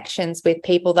making connections with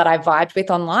people that I vibed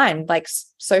with online, like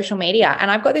social media.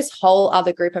 And I've got this whole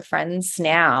other group of friends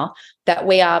now that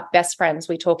we are best friends.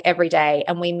 We talk every day,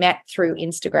 and we met through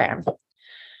Instagram.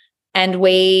 And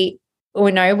we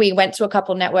went to a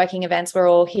couple networking events. We're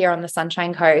all here on the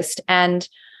Sunshine Coast, and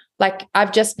like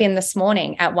I've just been this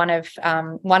morning at one of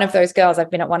those girls.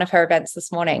 I've been at one of her events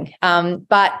this morning.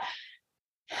 But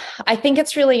I think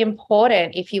it's really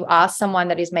important, if you are someone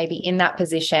that is maybe in that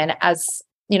position as,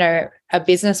 a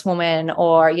businesswoman,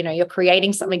 or, you're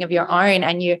creating something of your own,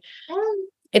 and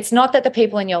it's not that the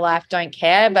people in your life don't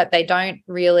care, but they're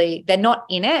not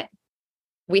in it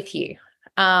with you.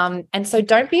 And so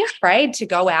don't be afraid to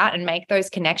go out and make those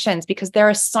connections, because there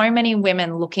are so many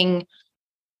women looking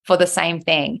for the same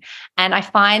thing. And I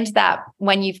find that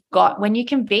when you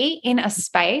can be in a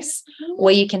space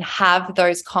where you can have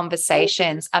those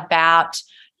conversations about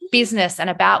business and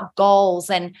about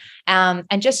goals, and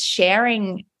just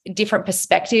sharing different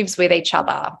perspectives with each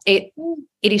other, it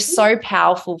is so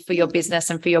powerful for your business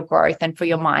and for your growth and for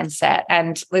your mindset.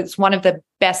 And it's one of the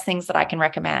best things that I can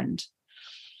recommend.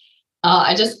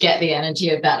 I just get the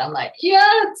energy of that. I'm like,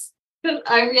 yes, because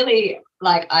I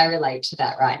relate to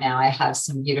that right now. I have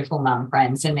some beautiful mum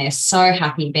friends, and they're so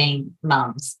happy being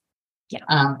mums.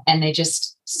 Yeah. And they're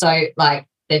just so like,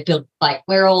 they're built, like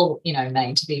we're all,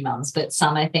 made to be mums, but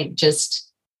some I think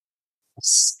just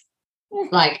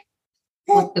like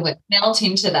melt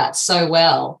into that so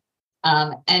well.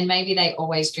 And maybe they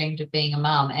always dreamed of being a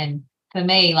mum. And for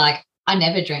me, like, I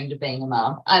never dreamed of being a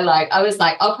mum. I was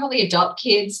like, I'll probably adopt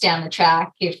kids down the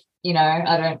track if,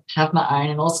 I don't have my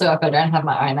own. And also if I don't have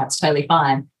my own, that's totally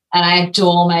fine. And I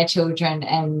adore my children,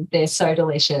 and they're so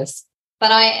delicious.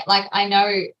 But I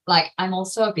know, like, I'm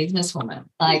also a businesswoman.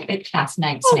 Like, it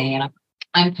fascinates me, and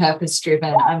I'm purpose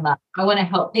driven. I'm like, I want to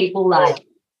help people like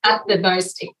have the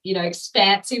most,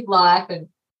 expansive life and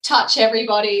touch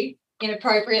everybody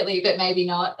inappropriately, but maybe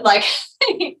not, like,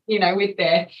 with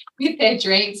their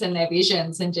dreams and their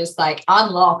visions, and just like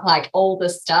unlock like all the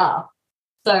stuff.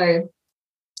 So,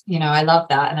 I love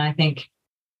that. And I think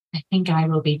I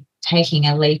will be taking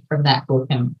a leaf from that book,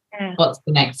 and what's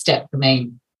the next step for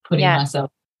me, putting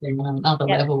myself through another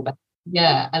level. But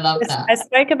yeah, I love that. I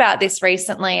spoke about this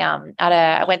recently.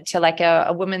 I went to like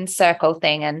a women's circle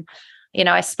thing, and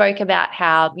I spoke about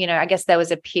how, I guess there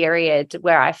was a period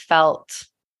where I felt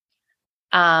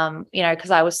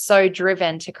because I was so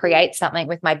driven to create something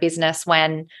with my business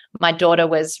when my daughter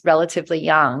was relatively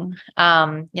young.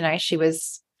 She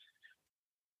was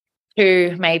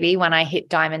 2 maybe when I hit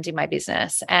diamond in my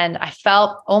business. And I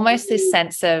felt almost this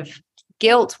sense of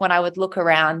guilt when I would look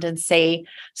around and see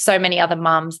so many other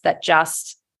mums that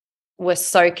just were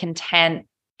so content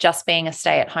just being a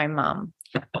stay-at-home mum.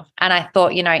 And I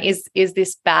thought, is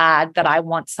this bad that I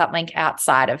want something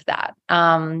outside of that?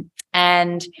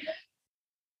 And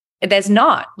there's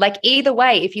not. Like, either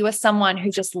way, if you are someone who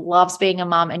just loves being a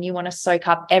mum and you want to soak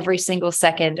up every single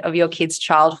second of your kid's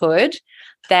childhood,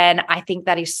 then I think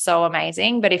that is so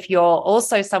amazing. But if you're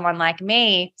also someone like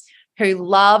me who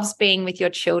loves being with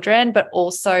your children, but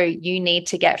also you need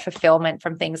to get fulfillment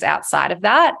from things outside of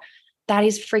that, that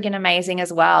is friggin' amazing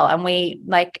as well. And we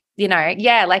like,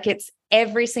 it's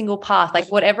every single path,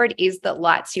 like whatever it is that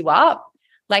lights you up,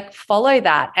 like follow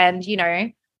that. And,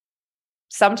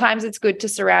 sometimes it's good to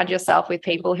surround yourself with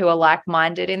people who are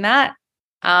like-minded in that.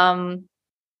 And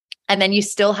And then you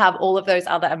still have all of those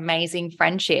other amazing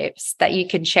friendships that you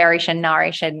can cherish and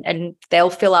nourish, and they'll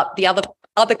fill up the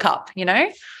other cup, you know?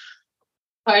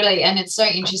 Totally. And it's so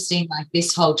interesting, like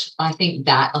this whole, I think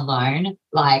that alone,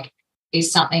 like,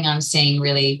 is something I'm seeing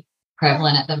really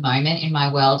prevalent at the moment in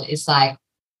my world is like,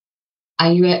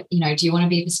 are you, do you want to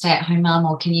be the stay-at-home mum,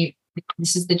 or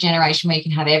this is the generation where you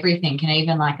can have everything. And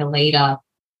even like a leader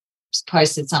just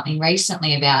posted something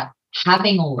recently about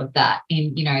having all of that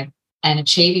and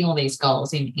achieving all these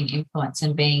goals in influence,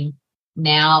 and being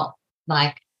now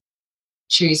like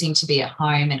choosing to be at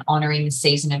home and honoring the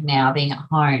season of now being at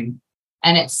home.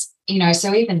 And it's,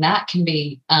 so even that can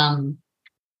be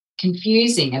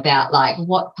confusing about like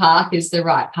what path is the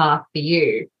right path for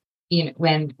you,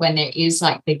 when there is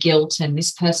like the guilt and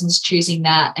this person's choosing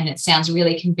that, and it sounds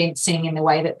really convincing in the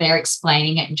way that they're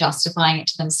explaining it and justifying it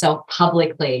to themselves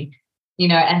publicly,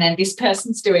 and then this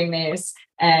person's doing this.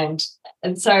 And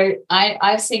so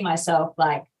I've seen myself,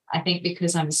 like, I think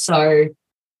because I'm so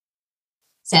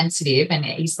sensitive and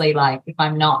easily, like, if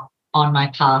I'm not on my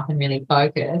path and really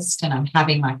focused and I'm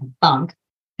having like a funk,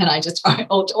 and I just,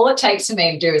 all it takes for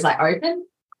me to do is like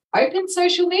open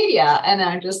social media, and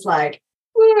I'm just like,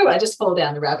 woo, I just fall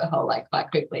down the rabbit hole like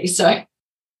quite quickly. So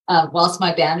whilst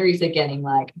my boundaries are getting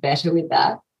like better with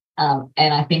that, and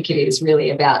I think it is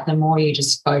really about the more you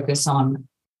just focus on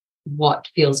what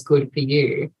feels good for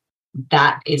you,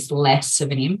 that is less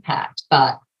of an impact.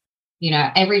 But,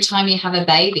 every time you have a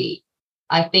baby,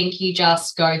 I think you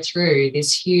just go through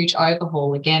this huge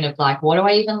overhaul again of like, what do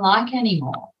I even like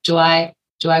anymore? Do I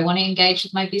want to engage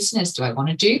with my business? Do I want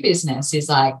to do business? Is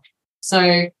like, so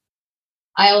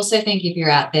I also think if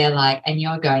you're out there like, and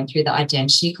you're going through the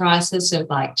identity crisis of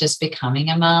like just becoming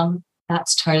a mum,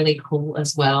 that's totally cool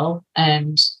as well.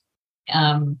 And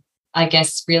I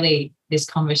guess really this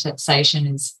conversation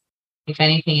is, if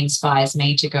anything, inspires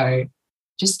me to go,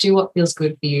 just do what feels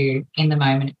good for you in the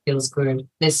moment. It feels good.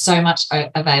 There's so much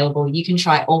available. You can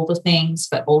try all the things,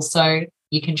 but also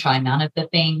you can try none of the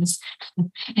things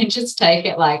and just take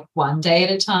it like one day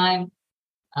at a time.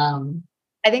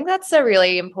 I think that's a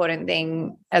really important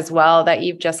thing as well that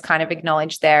you've just kind of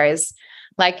acknowledged there, is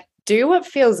like, do what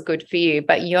feels good for you,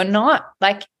 but you're not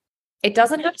like, it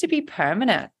doesn't have to be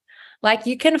permanent. Like,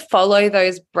 you can follow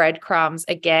those breadcrumbs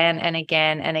again and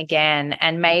again and again,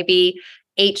 and maybe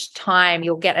each time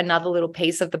you'll get another little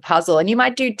piece of the puzzle, and you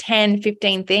might do 10,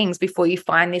 15 things before you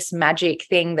find this magic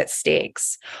thing that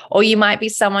sticks. Or you might be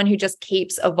someone who just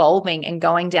keeps evolving and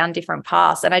going down different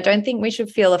paths. And I don't think we should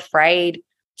feel afraid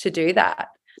to do that.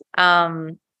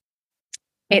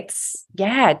 It's,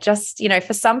 just,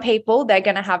 for some people, they're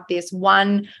going to have this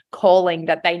one calling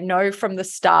that they know from the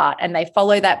start, and they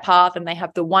follow that path, and they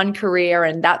have the one career,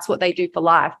 and that's what they do for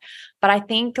life. But I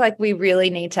think like we really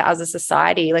need to, as a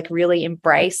society, like really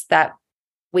embrace that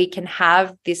we can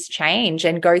have this change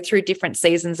and go through different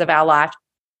seasons of our life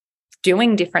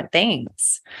doing different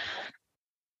things.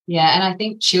 Yeah. And I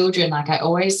think children, like, I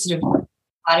always sort of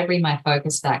try to bring my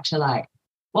focus back to like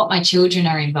what my children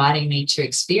are inviting me to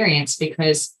experience,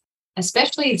 because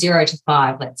especially 0 to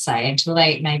 5, let's say, until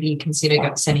they maybe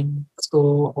consider sending to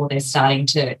school, or they're starting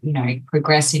to,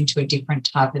 progress into a different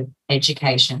type of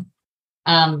education.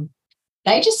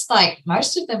 They just like,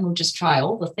 most of them will just try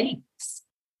all the things,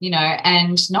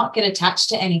 and not get attached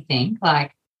to anything,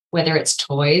 like whether it's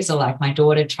toys or like my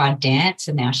daughter tried dance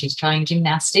and now she's trying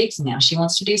gymnastics and now she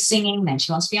wants to do singing, then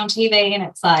she wants to be on TV. And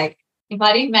it's like, if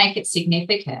I didn't make it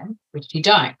significant, which you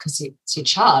don't because it's your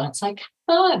child, it's like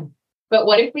fun. But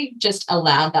what if we just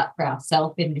allowed that for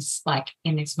ourselves in this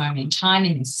moment in time,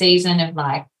 in this season of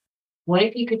like, what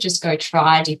if you could just go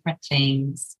try different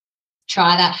things,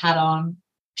 try that hat on,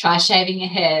 try shaving your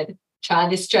head, try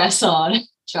this dress on,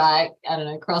 try, I don't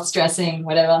know, cross-dressing,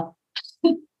 whatever.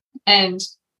 And,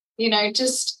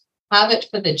 just have it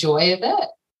for the joy of it.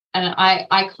 And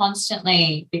I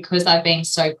constantly, because I've been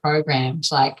so programmed,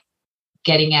 like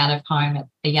getting out of home at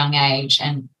a young age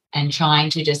and trying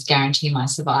to just guarantee my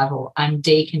survival, I'm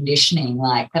deconditioning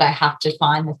like that I have to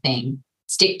find the thing,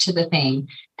 stick to the thing,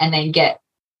 and then get,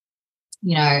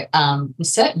 the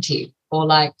certainty or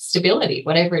like stability,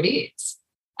 whatever it is.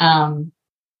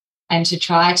 And to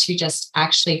try to just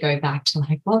actually go back to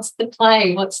like, what's the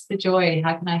play? What's the joy?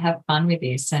 How can I have fun with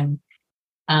this? And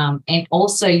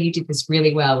also you did this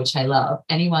really well, which I love.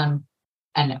 Anyone,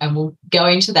 and we'll go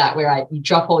into that where you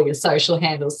drop all your social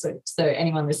handles so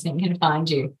anyone listening can find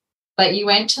you. But you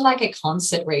went to like a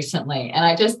concert recently, and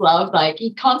I just love, like,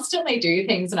 you constantly do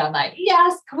things and I'm like,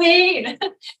 yes, queen.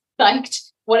 Like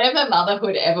whatever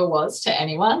motherhood ever was to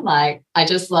anyone, like I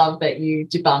just love that you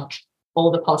debunk all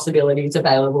the possibilities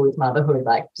available with motherhood,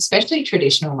 like especially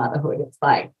traditional motherhood. It's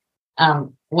like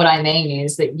what I mean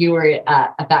is that you were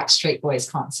at a Backstreet Boys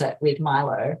concert with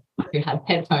Milo, who had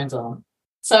headphones on.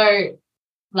 So,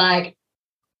 like,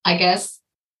 I guess,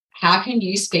 how can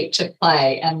you speak to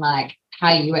play and, like,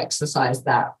 how you exercise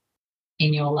that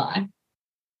in your life?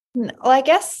 Well, I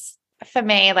guess for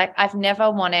me, like, I've never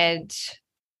wanted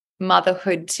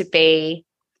motherhood to be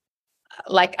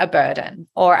like a burden,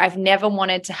 or I've never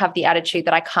wanted to have the attitude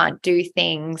that I can't do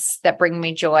things that bring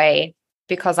me joy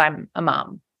because I'm a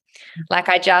mum. Like,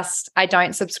 I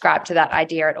don't subscribe to that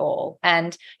idea at all.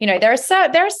 And, you know, there are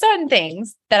certain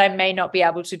things that I may not be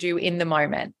able to do in the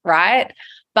moment, right?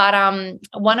 But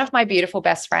one of my beautiful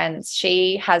best friends,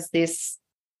 she has this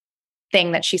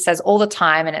thing that she says all the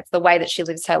time, and it's the way that she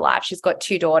lives her life. She's got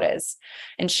 2 daughters,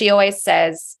 and she always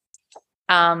says,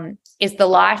 is the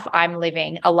life I'm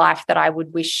living a life that I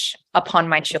would wish upon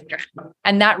my children?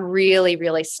 And that really,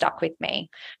 really stuck with me,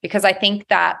 because I think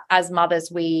that as mothers,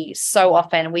 we so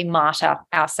often martyr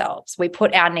ourselves. We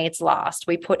put our needs last.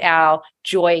 We put our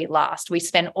joy last. We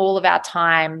spend all of our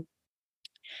time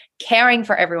caring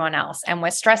for everyone else, and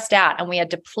we're stressed out and we are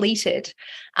depleted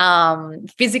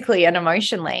physically and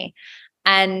emotionally.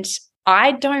 And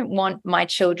I don't want my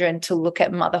children to look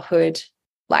at motherhood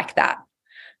like that.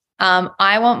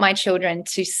 I want my children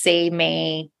to see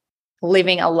me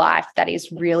living a life that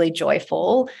is really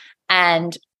joyful,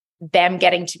 and them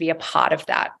getting to be a part of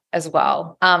that as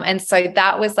well. And so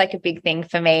that was like a big thing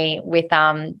for me with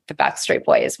the Backstreet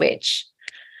Boys, which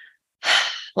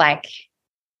like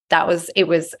it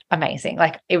was amazing.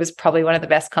 Like, it was probably one of the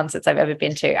best concerts I've ever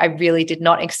been to. I really did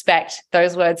not expect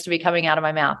those words to be coming out of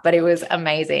my mouth, but it was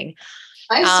amazing.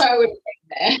 I so would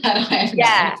think there.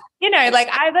 Yeah. You know, like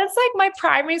that's like my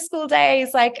primary school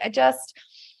days. Like,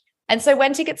 and so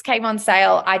when tickets came on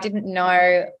sale, I didn't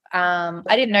know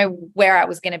where I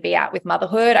was going to be at with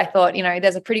motherhood. I thought, you know,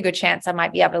 there's a pretty good chance I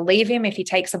might be able to leave him if he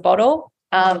takes a bottle.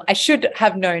 I should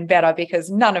have known better, because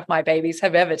none of my babies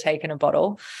have ever taken a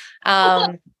bottle.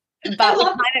 But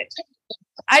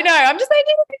I know, I'm just like,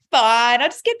 it'll be fine. I'll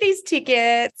just get these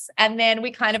tickets. And then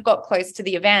we kind of got close to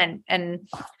the event, and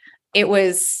it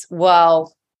was,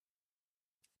 well,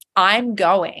 I'm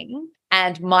going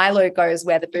and Milo goes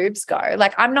where the boobs go.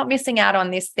 Like, I'm not missing out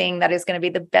on this thing that is going to be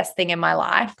the best thing in my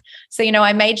life. So, you know,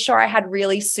 I made sure I had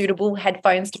really suitable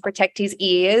headphones to protect his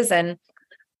ears, and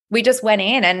we just went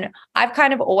in. And I've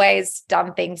kind of always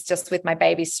done things just with my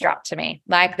babies strapped to me.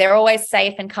 Like, they're always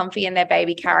safe and comfy in their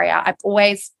baby carrier. I've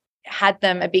always had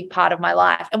them a big part of my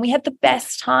life, and we had the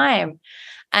best time.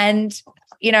 And,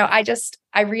 you know,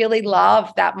 I really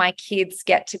love that my kids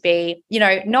get to be, you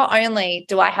know, not only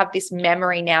do I have this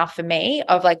memory now for me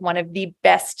of like one of the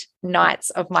best nights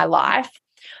of my life,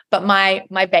 but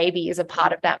my baby is a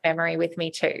part of that memory with me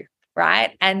too.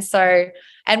 Right. And so,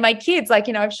 and my kids, like,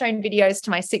 you know, I've shown videos to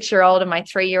my 6-year-old and my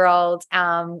 3-year-old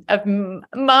of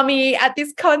mummy at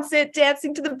this concert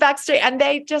dancing to the Backstreet, and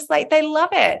they just like, they love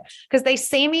it because they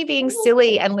see me being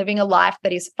silly and living a life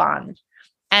that is fun.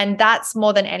 And that's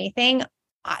more than anything,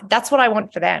 that's what I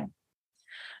want for them.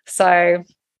 So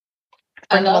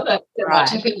I love it so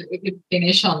much. I feel like we could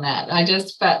finish on that.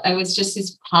 But it was just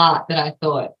this part that I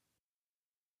thought,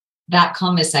 that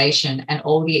conversation and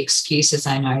all the excuses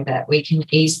I know that we can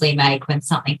easily make when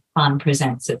something fun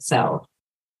presents itself,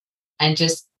 and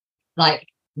just like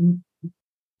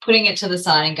putting it to the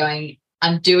side and going,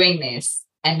 I'm doing this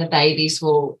and the babies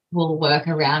will work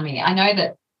around me. I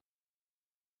know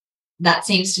that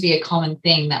seems to be a common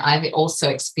thing that I've also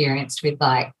experienced with,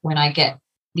 like, when I get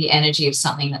the energy of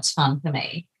something that's fun for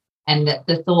me, and that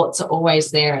the thoughts are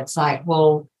always there. It's like,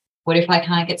 well, what if I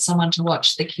can't get someone to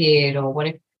watch the kid, or what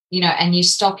if, you know, and you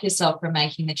stop yourself from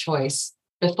making the choice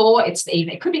before it's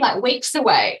even, it could be like weeks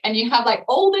away and you have like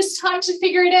all this time to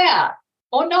figure it out,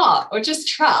 or not, or just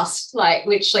trust, like,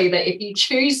 literally, that if you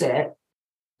choose it,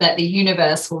 that the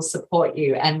universe will support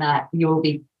you, and that you'll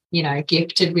be, you know,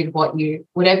 gifted with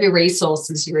whatever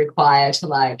resources you require to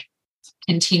like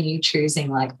continue choosing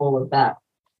like all of that.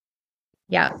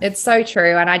 Yeah, it's so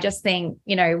true. And I just think,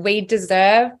 you know, we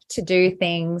deserve to do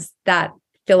things that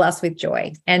fill us with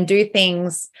joy and do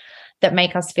things that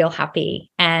make us feel happy.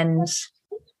 And,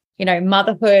 you know,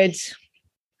 motherhood.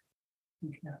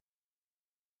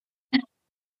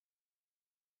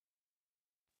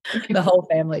 The whole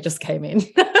family just came in.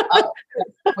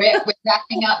 We're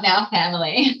wrapping up now,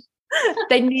 family.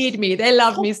 They need me. They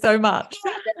love me so much.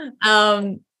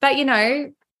 But, you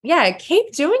know, yeah,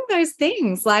 keep doing those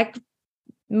things. Like,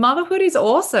 motherhood is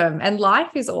awesome and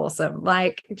life is awesome.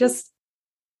 Like, just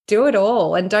do it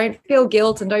all, and don't feel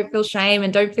guilt and don't feel shame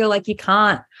and don't feel like you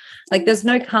can't. Like, there's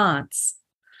no can'ts.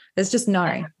 There's just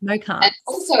no can't. And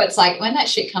also it's like when that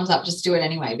shit comes up, just do it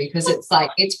anyway, because it's like,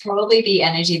 it's probably the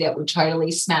energy that will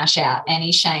totally smash out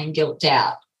any shame, guilt,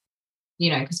 doubt,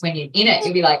 you know, because when you're in it,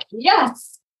 you'll be like,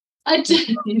 yes, I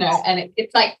did, you know, and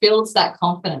it's like builds that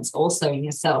confidence also in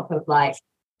yourself of like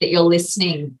that you're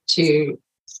listening to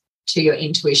your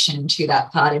intuition, to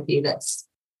that part of you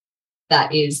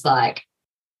that is like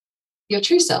your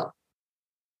true self.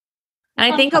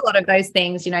 And I think a lot of those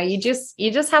things, you know, you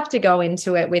just have to go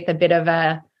into it with a bit of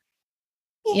a,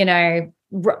 you know,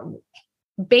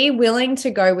 be willing to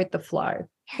go with the flow.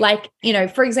 Like, you know,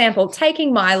 for example,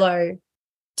 taking Milo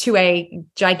to a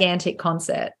gigantic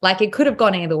concert, like it could have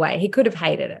gone either way. He could have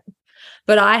hated it.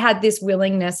 But I had this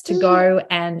willingness to go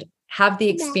and have the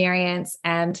experience.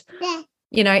 And,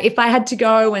 you know, if I had to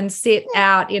go and sit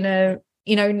out in a,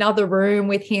 you know, another room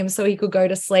with him so he could go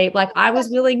to sleep, like I was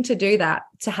willing to do that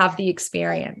to have the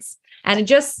experience. And it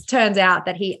just turns out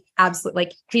that he absolutely,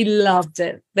 like, he loved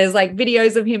it. There's like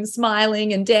videos of him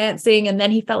smiling and dancing, and then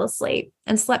he fell asleep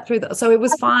and slept through so it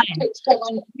was fine.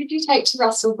 Did you take to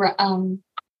Russell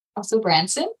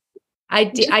Branson? I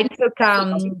did. I took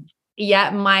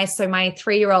my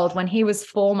 3-year-old, when he was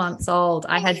 4 months old,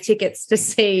 I had tickets to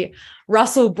see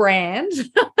Russell Brand.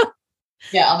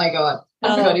 Yeah. Oh my God.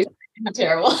 Oh my God. He's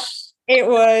terrible. It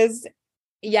was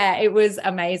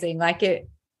amazing. Like it.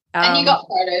 And you got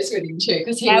photos with him too,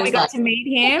 because we got to meet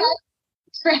him.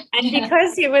 And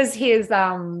because it was his,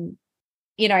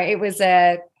 you know, it was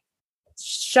a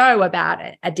show about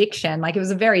addiction. Like it was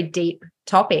a very deep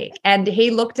topic. And he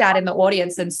looked out in the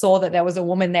audience and saw that there was a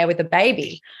woman there with a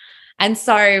baby. And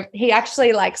so he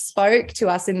actually like spoke to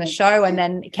us in the show and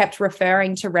then kept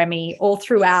referring to Remy all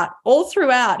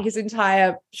throughout his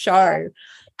entire show.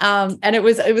 And it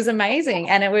was amazing.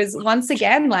 And it was, once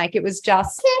again, like it was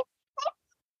just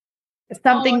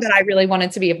something that I really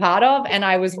wanted to be a part of. And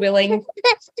I was willing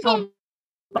to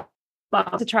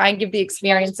try and give the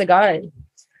experience a go.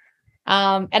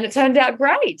 And it turned out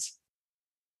great.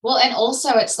 Well, and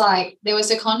also it's like there was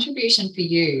a contribution for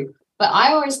you, but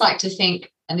I always like to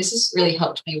think, and this has really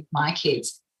helped me with my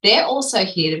kids, they're also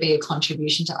here to be a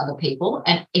contribution to other people.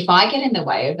 And if I get in the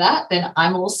way of that, then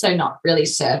I'm also not really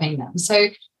serving them. So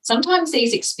sometimes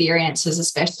these experiences,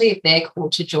 especially if they're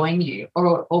called to join you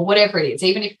or whatever it is,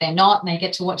 even if they're not and they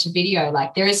get to watch a video,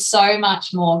 like there is so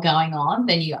much more going on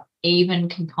than you even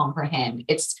can comprehend.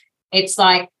 It's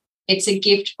like it's a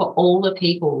gift for all the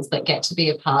peoples that get to be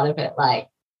a part of it. Like,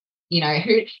 you know,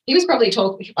 who he was probably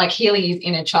talking like healing his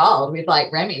inner child with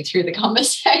like Remy through the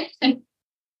conversation.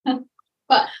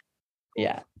 But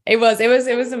yeah, it was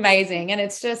amazing. And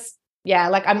it's just, yeah,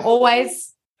 like I'm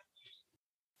always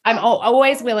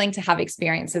willing to have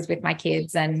experiences with my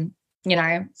kids and, you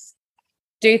know,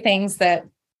 do things that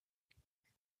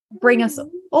bring us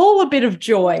all a bit of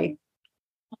joy.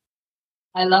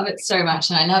 I love it so much.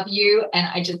 And I love you.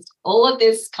 And all of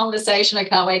this conversation, I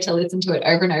can't wait to listen to it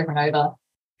over and over and over.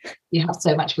 You have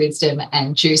so much wisdom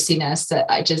and juiciness that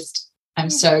I'm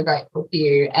so grateful for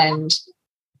you. And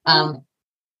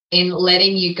in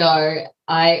letting you go,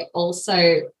 I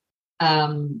also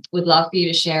would love for you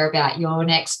to share about your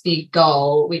next big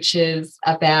goal, which is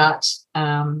about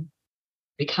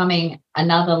becoming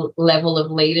another level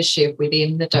of leadership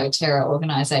within the doTERRA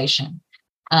organization.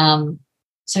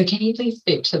 So can you please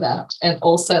speak to that, and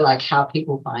also like how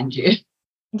people find you?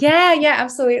 Yeah,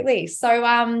 absolutely. So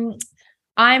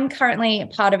I'm currently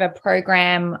part of a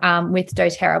program with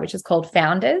doTERRA, which is called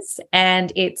Founders,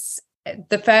 and it's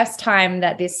the first time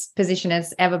that this position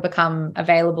has ever become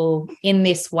available in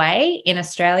this way in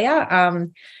Australia.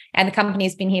 And the company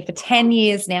has been here for 10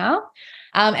 years now.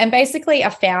 And basically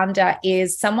a founder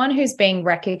is someone who's being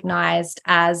recognized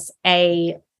as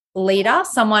a leader,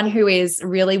 someone who is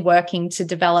really working to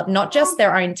develop not just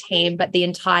their own team, but the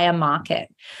entire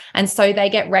market. And so they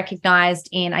get recognized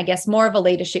in, I guess, more of a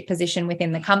leadership position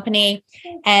within the company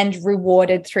and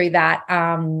rewarded through that.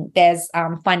 There's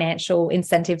financial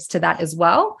incentives to that as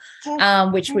well,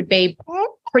 which would be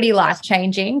pretty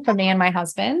life-changing for me and my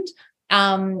husband.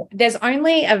 There's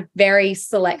only a very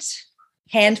select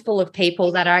handful of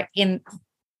people that are in.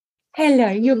 Hello,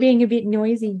 you're being a bit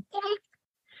noisy.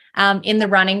 In the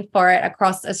running for it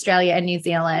across Australia and New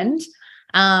Zealand.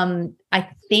 I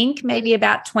think maybe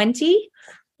about 20.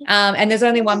 And there's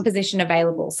only one position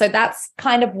available. So that's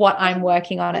kind of what I'm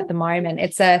working on at the moment.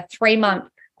 It's a 3-month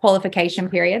qualification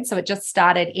period. So it just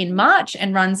started in March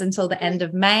and runs until the end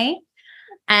of May.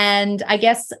 And I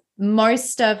guess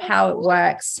most of how it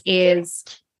works is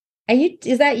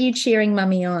that you cheering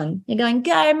mummy on? You're going,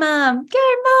 go, mum,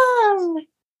 go, mum.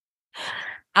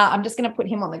 I'm just going to put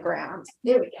him on the ground.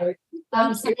 There we go.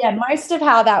 So yeah, most of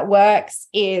how that works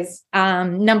is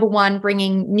number one,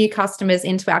 bringing new customers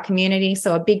into our community.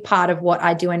 So a big part of what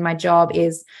I do in my job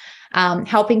is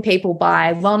helping people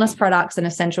buy wellness products and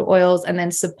essential oils, and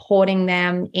then supporting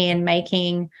them in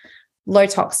making low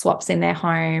tox swaps in their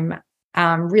home.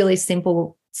 Really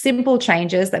simple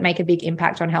changes that make a big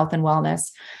impact on health and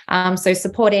wellness. So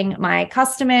supporting my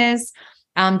customers,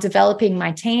 developing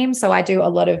my team. So I do a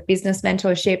lot of business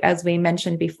mentorship, as we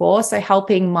mentioned before. So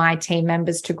helping my team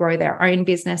members to grow their own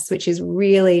business, which is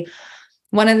really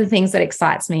one of the things that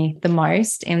excites me the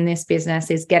most in this business,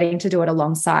 is getting to do it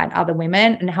alongside other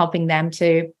women and helping them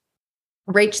to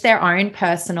reach their own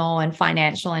personal and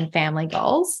financial and family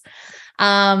goals.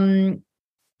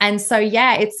 And so,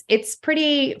 yeah, it's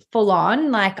pretty full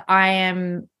on. Like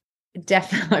I'm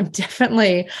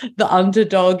definitely the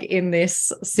underdog in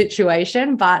this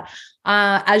situation. But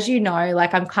as you know,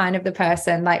 like I'm kind of the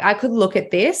person, like I could look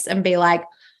at this and be like,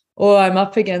 oh, I'm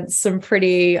up against some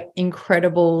pretty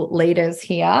incredible leaders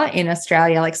here in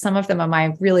Australia. Like some of them are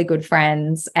my really good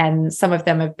friends, and some of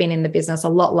them have been in the business a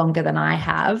lot longer than I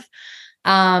have.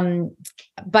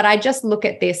 But I just look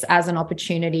at this as an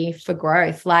opportunity for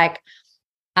growth. Like,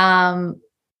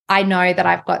 I know that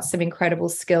I've got some incredible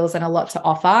skills and a lot to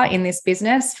offer in this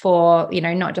business for,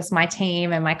 not just my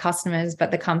team and my customers,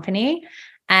 but the company.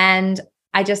 And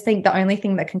I just think the only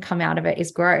thing that can come out of it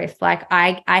is growth. Like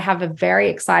I have a very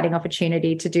exciting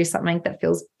opportunity to do something that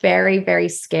feels very, very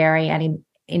scary and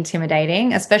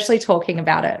intimidating, especially talking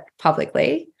about it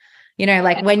publicly.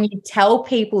 Like when you tell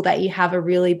people that you have a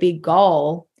really big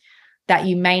goal that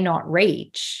you may not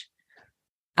reach,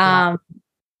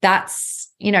 that's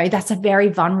a very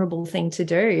vulnerable thing to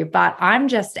do. But I'm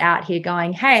just out here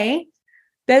going, hey,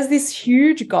 there's this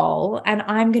huge goal and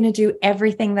I'm going to do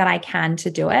everything that I can to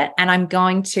do it. And I'm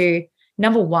going to,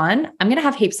 number one, I'm going to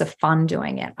have heaps of fun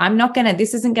doing it.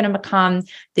 This isn't going to become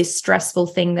this stressful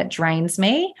thing that drains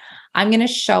me. I'm going to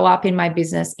show up in my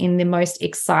business in the most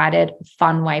excited,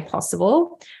 fun way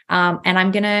possible. And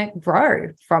I'm going to grow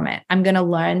from it. I'm going to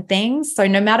learn things. So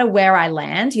no matter where I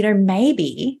land,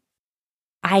 maybe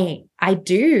I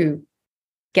do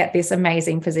get this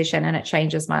amazing position and it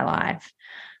changes my life.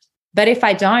 But if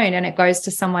I don't, and it goes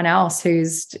to someone else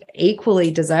who's equally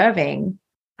deserving,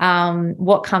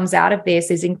 what comes out of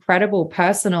this is incredible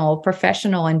personal,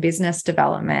 professional, and business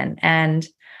development. And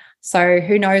so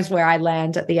who knows where I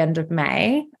land at the end of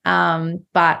May.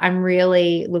 But I'm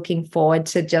really looking forward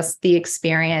to just the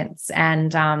experience.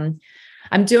 And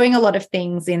I'm doing a lot of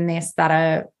things in this that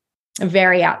are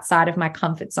very outside of my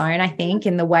comfort zone, I think,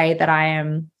 in the way that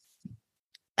I'm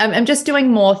just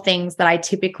doing more things that I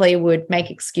typically would make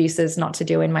excuses not to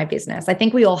do in my business. I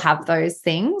think we all have those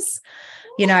things,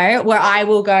 where I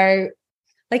will go,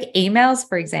 like emails,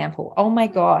 for example. Oh my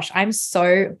gosh,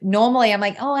 normally I'm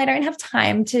like, oh, I don't have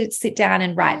time to sit down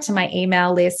and write to my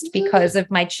email list because of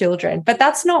my children. But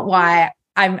that's not why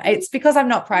it's because I'm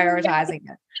not prioritizing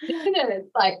it. It's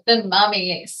like the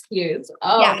mummy excuse.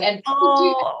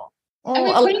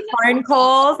 Phone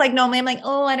calls. Like normally I'm like,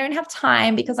 oh, I don't have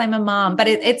time because I'm a mom. But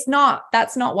that's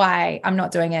not why I'm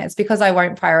not doing it. It's because I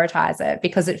won't prioritize it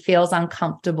because it feels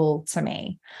uncomfortable to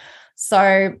me.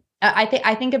 So I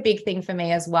think a big thing for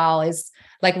me as well is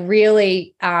like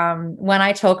really when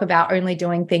I talk about only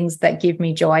doing things that give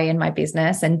me joy in my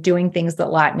business and doing things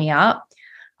that light me up,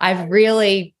 I've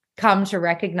really come to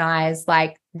recognize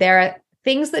like there are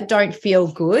things that don't feel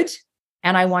good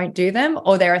and I won't do them,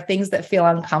 or there are things that feel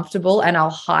uncomfortable and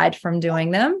I'll hide from doing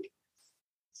them,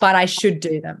 but I should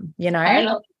do them,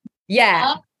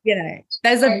 Yeah.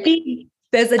 There's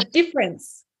a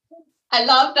difference. I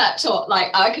love that talk.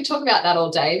 Like I could talk about that all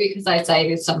day because I say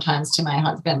this sometimes to my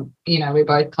husband, we're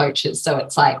both coaches. So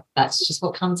it's like, that's just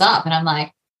what comes up. And I'm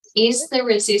like, is the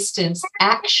resistance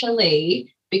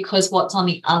actually because what's on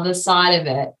the other side of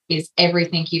it is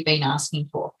everything you've been asking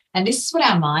for? And this is what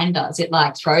our mind does. It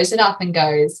like throws it up and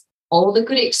goes, all the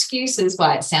good excuses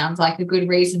why it sounds like a good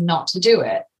reason not to do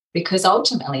it, because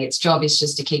ultimately its job is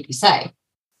just to keep you safe,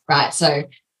 right? So,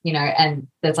 and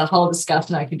there's a whole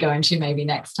discussion I could go into maybe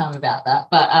next time about that.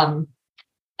 But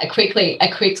a quick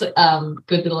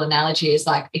good little analogy is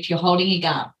like if you're holding a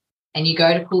gun and you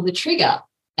go to pull the trigger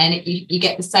and you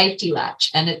get the safety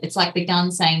latch and it's like the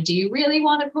gun saying, do you really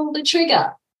want to pull the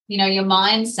trigger? Your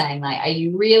mind's saying like, are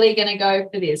you really going to go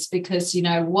for this? Because,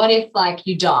 what if like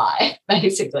you die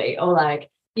basically, or like,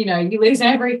 you lose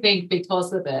everything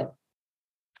because of it.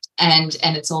 And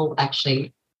it's all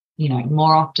actually,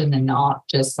 more often than not,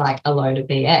 just like a load of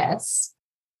BS.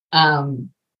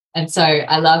 And so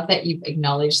I love that you've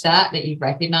acknowledged that you've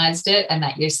recognized it, and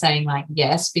that you're saying like,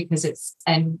 yes, because it's,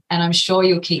 and I'm sure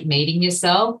you'll keep meeting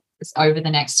yourself over the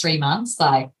next 3 months.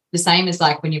 Like the same as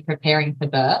like when you're preparing for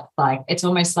birth, like it's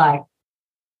almost like,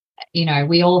 you know,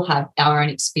 we all have our own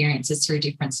experiences through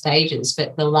different stages,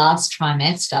 but the last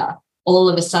trimester, all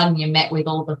of a sudden you're met with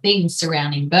all the things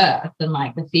surrounding birth and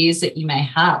like the fears that you may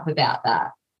have about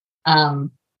that.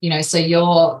 You know, so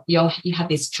you have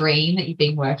this dream that you've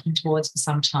been working towards for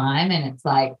some time, and it's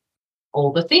like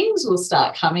all the things will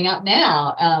start coming up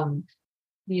now.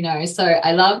 You know, so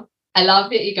I love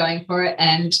that you're going for it,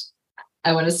 and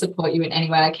I want to support you in any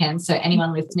way I can. So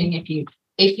anyone listening, if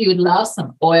you would love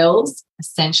some oils,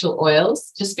 essential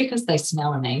oils, just because they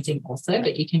smell amazing also,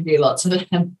 but you can do lots of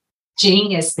them,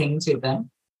 genius things with them.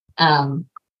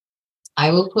 I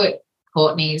will put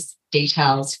Courtney's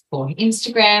details for her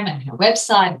Instagram and her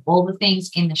website, all the things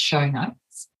in the show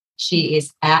notes. She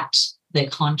is at The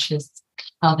Conscious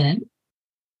Coven.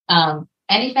 And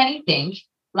if anything,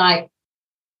 like,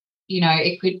 you know,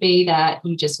 it could be that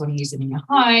you just want to use it in your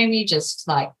home. You just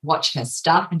like watch her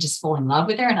stuff and just fall in love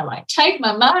with her and are like, take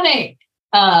my money.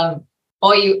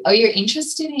 Or you're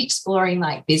interested in exploring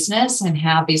like business and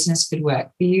how business could work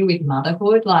for you with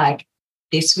motherhood. Like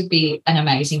this would be an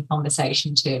amazing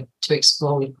conversation to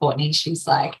explore with Courtney. She's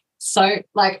like, so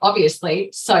like obviously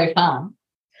so fun.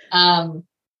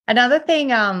 Another thing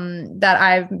that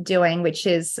I'm doing, which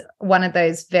is one of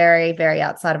those very, very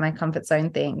outside of my comfort zone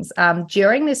things,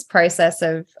 during this process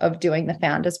of doing the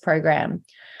Founders Program,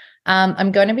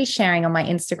 I'm going to be sharing on my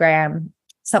Instagram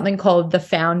something called the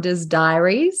Founders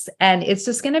Diaries, and it's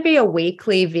just going to be a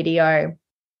weekly video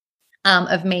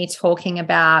of me talking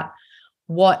about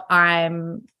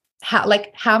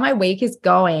how my week is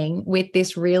going with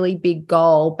this really big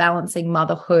goal, balancing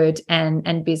motherhood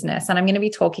and business. And I'm going to be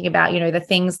talking about, you know, the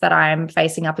things that I'm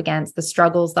facing up against, the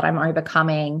struggles that I'm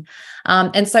overcoming.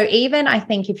 And so even I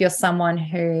think if you're someone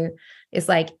who is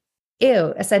like,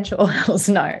 ew, essential oils,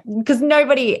 no, because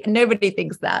nobody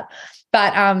thinks that.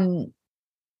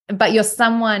 But you're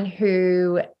someone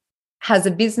who has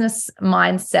a business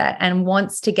mindset and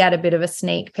wants to get a bit of a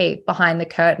sneak peek behind the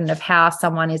curtain of how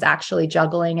someone is actually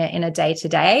juggling it in a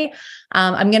day-to-day.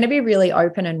 I'm going to be really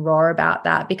open and raw about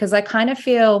that, because I kind of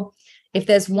feel if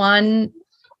there's one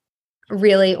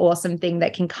really awesome thing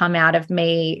that can come out of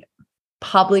me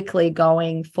publicly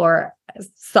going for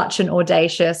such an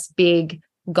audacious, big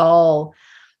goal,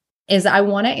 is I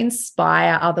want to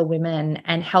inspire other women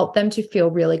and help them to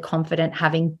feel really confident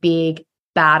having big,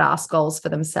 badass goals for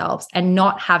themselves and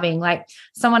not having, like,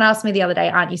 someone asked me the other day,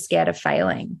 aren't you scared of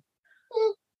failing?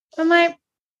 I'm like,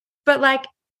 but like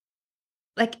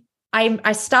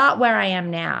I start where I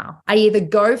am now. I either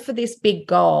go for this big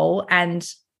goal and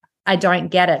I don't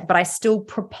get it, but I still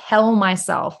propel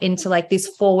myself into like this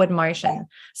forward motion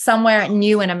somewhere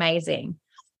new and amazing.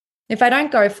 If I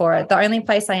don't go for it, the only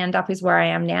place I end up is where I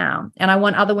am now. And I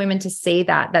want other women to see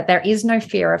that there is no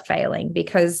fear of failing,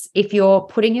 because if you're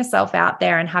putting yourself out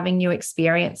there and having new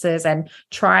experiences and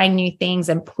trying new things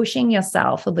and pushing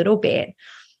yourself a little bit,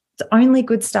 it's only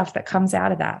good stuff that comes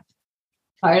out of that.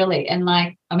 Totally. And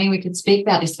like, I mean, we could speak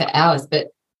about this for hours, but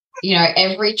you know,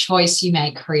 every choice you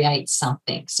make creates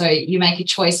something. So you make a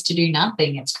choice to do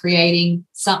nothing, it's creating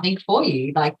something for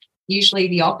you, like usually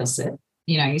the opposite.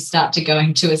 You know, you start to go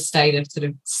into a state of sort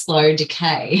of slow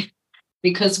decay,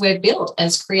 because we're built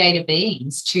as creative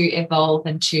beings to evolve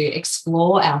and to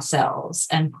explore ourselves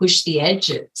and push the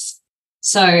edges.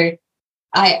 So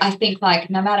I think like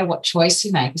no matter what choice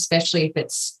you make, especially if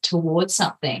it's towards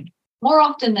something, more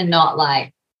often than not,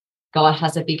 like God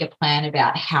has a bigger plan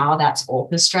about how that's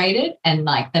orchestrated, and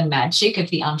like the magic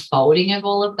of the unfolding of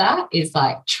all of that is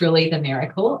like truly the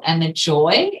miracle and the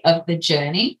joy of the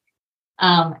journey.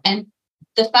 And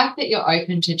the fact that you're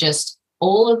open to just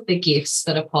all of the gifts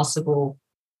that are possible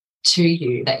to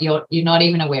you that you're not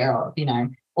even aware of, you know,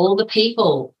 all the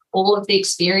people, all of the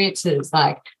experiences,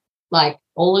 like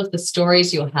all of the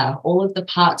stories you'll have, all of the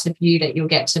parts of you that you'll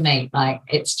get to meet. Like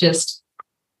it's just,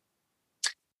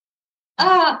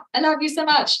 I love you so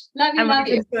much. Love you. Love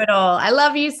you. Do it all. I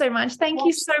love you so much. Thank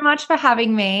you so much for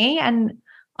having me and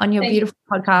on your beautiful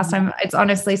podcast. It's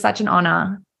honestly such an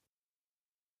honor.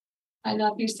 I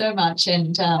love you so much,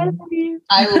 and I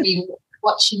will be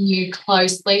watching you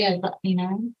closely, as you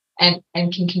know, and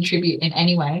can contribute in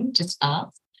any way. Just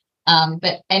ask.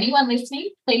 But anyone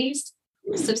listening, please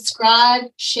subscribe,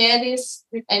 share this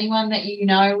with anyone that you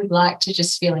know would like to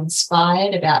just feel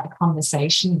inspired about the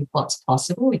conversation with what's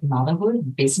possible with motherhood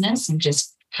and business and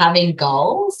just having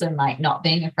goals and like not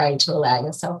being afraid to allow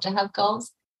yourself to have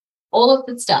goals. All of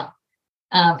the stuff.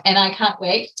 And I can't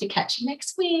wait to catch you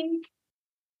next week.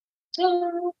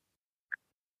 Oh.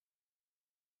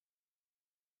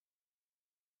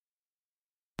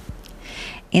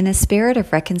 In the spirit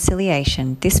of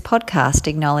reconciliation, this podcast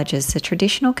acknowledges the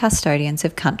traditional custodians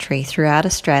of country throughout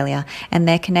Australia and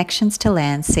their connections to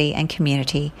land, sea and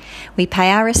community. We pay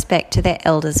our respect to their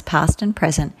elders past and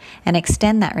present and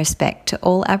extend that respect to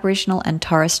all Aboriginal and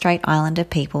Torres Strait Islander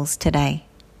peoples today.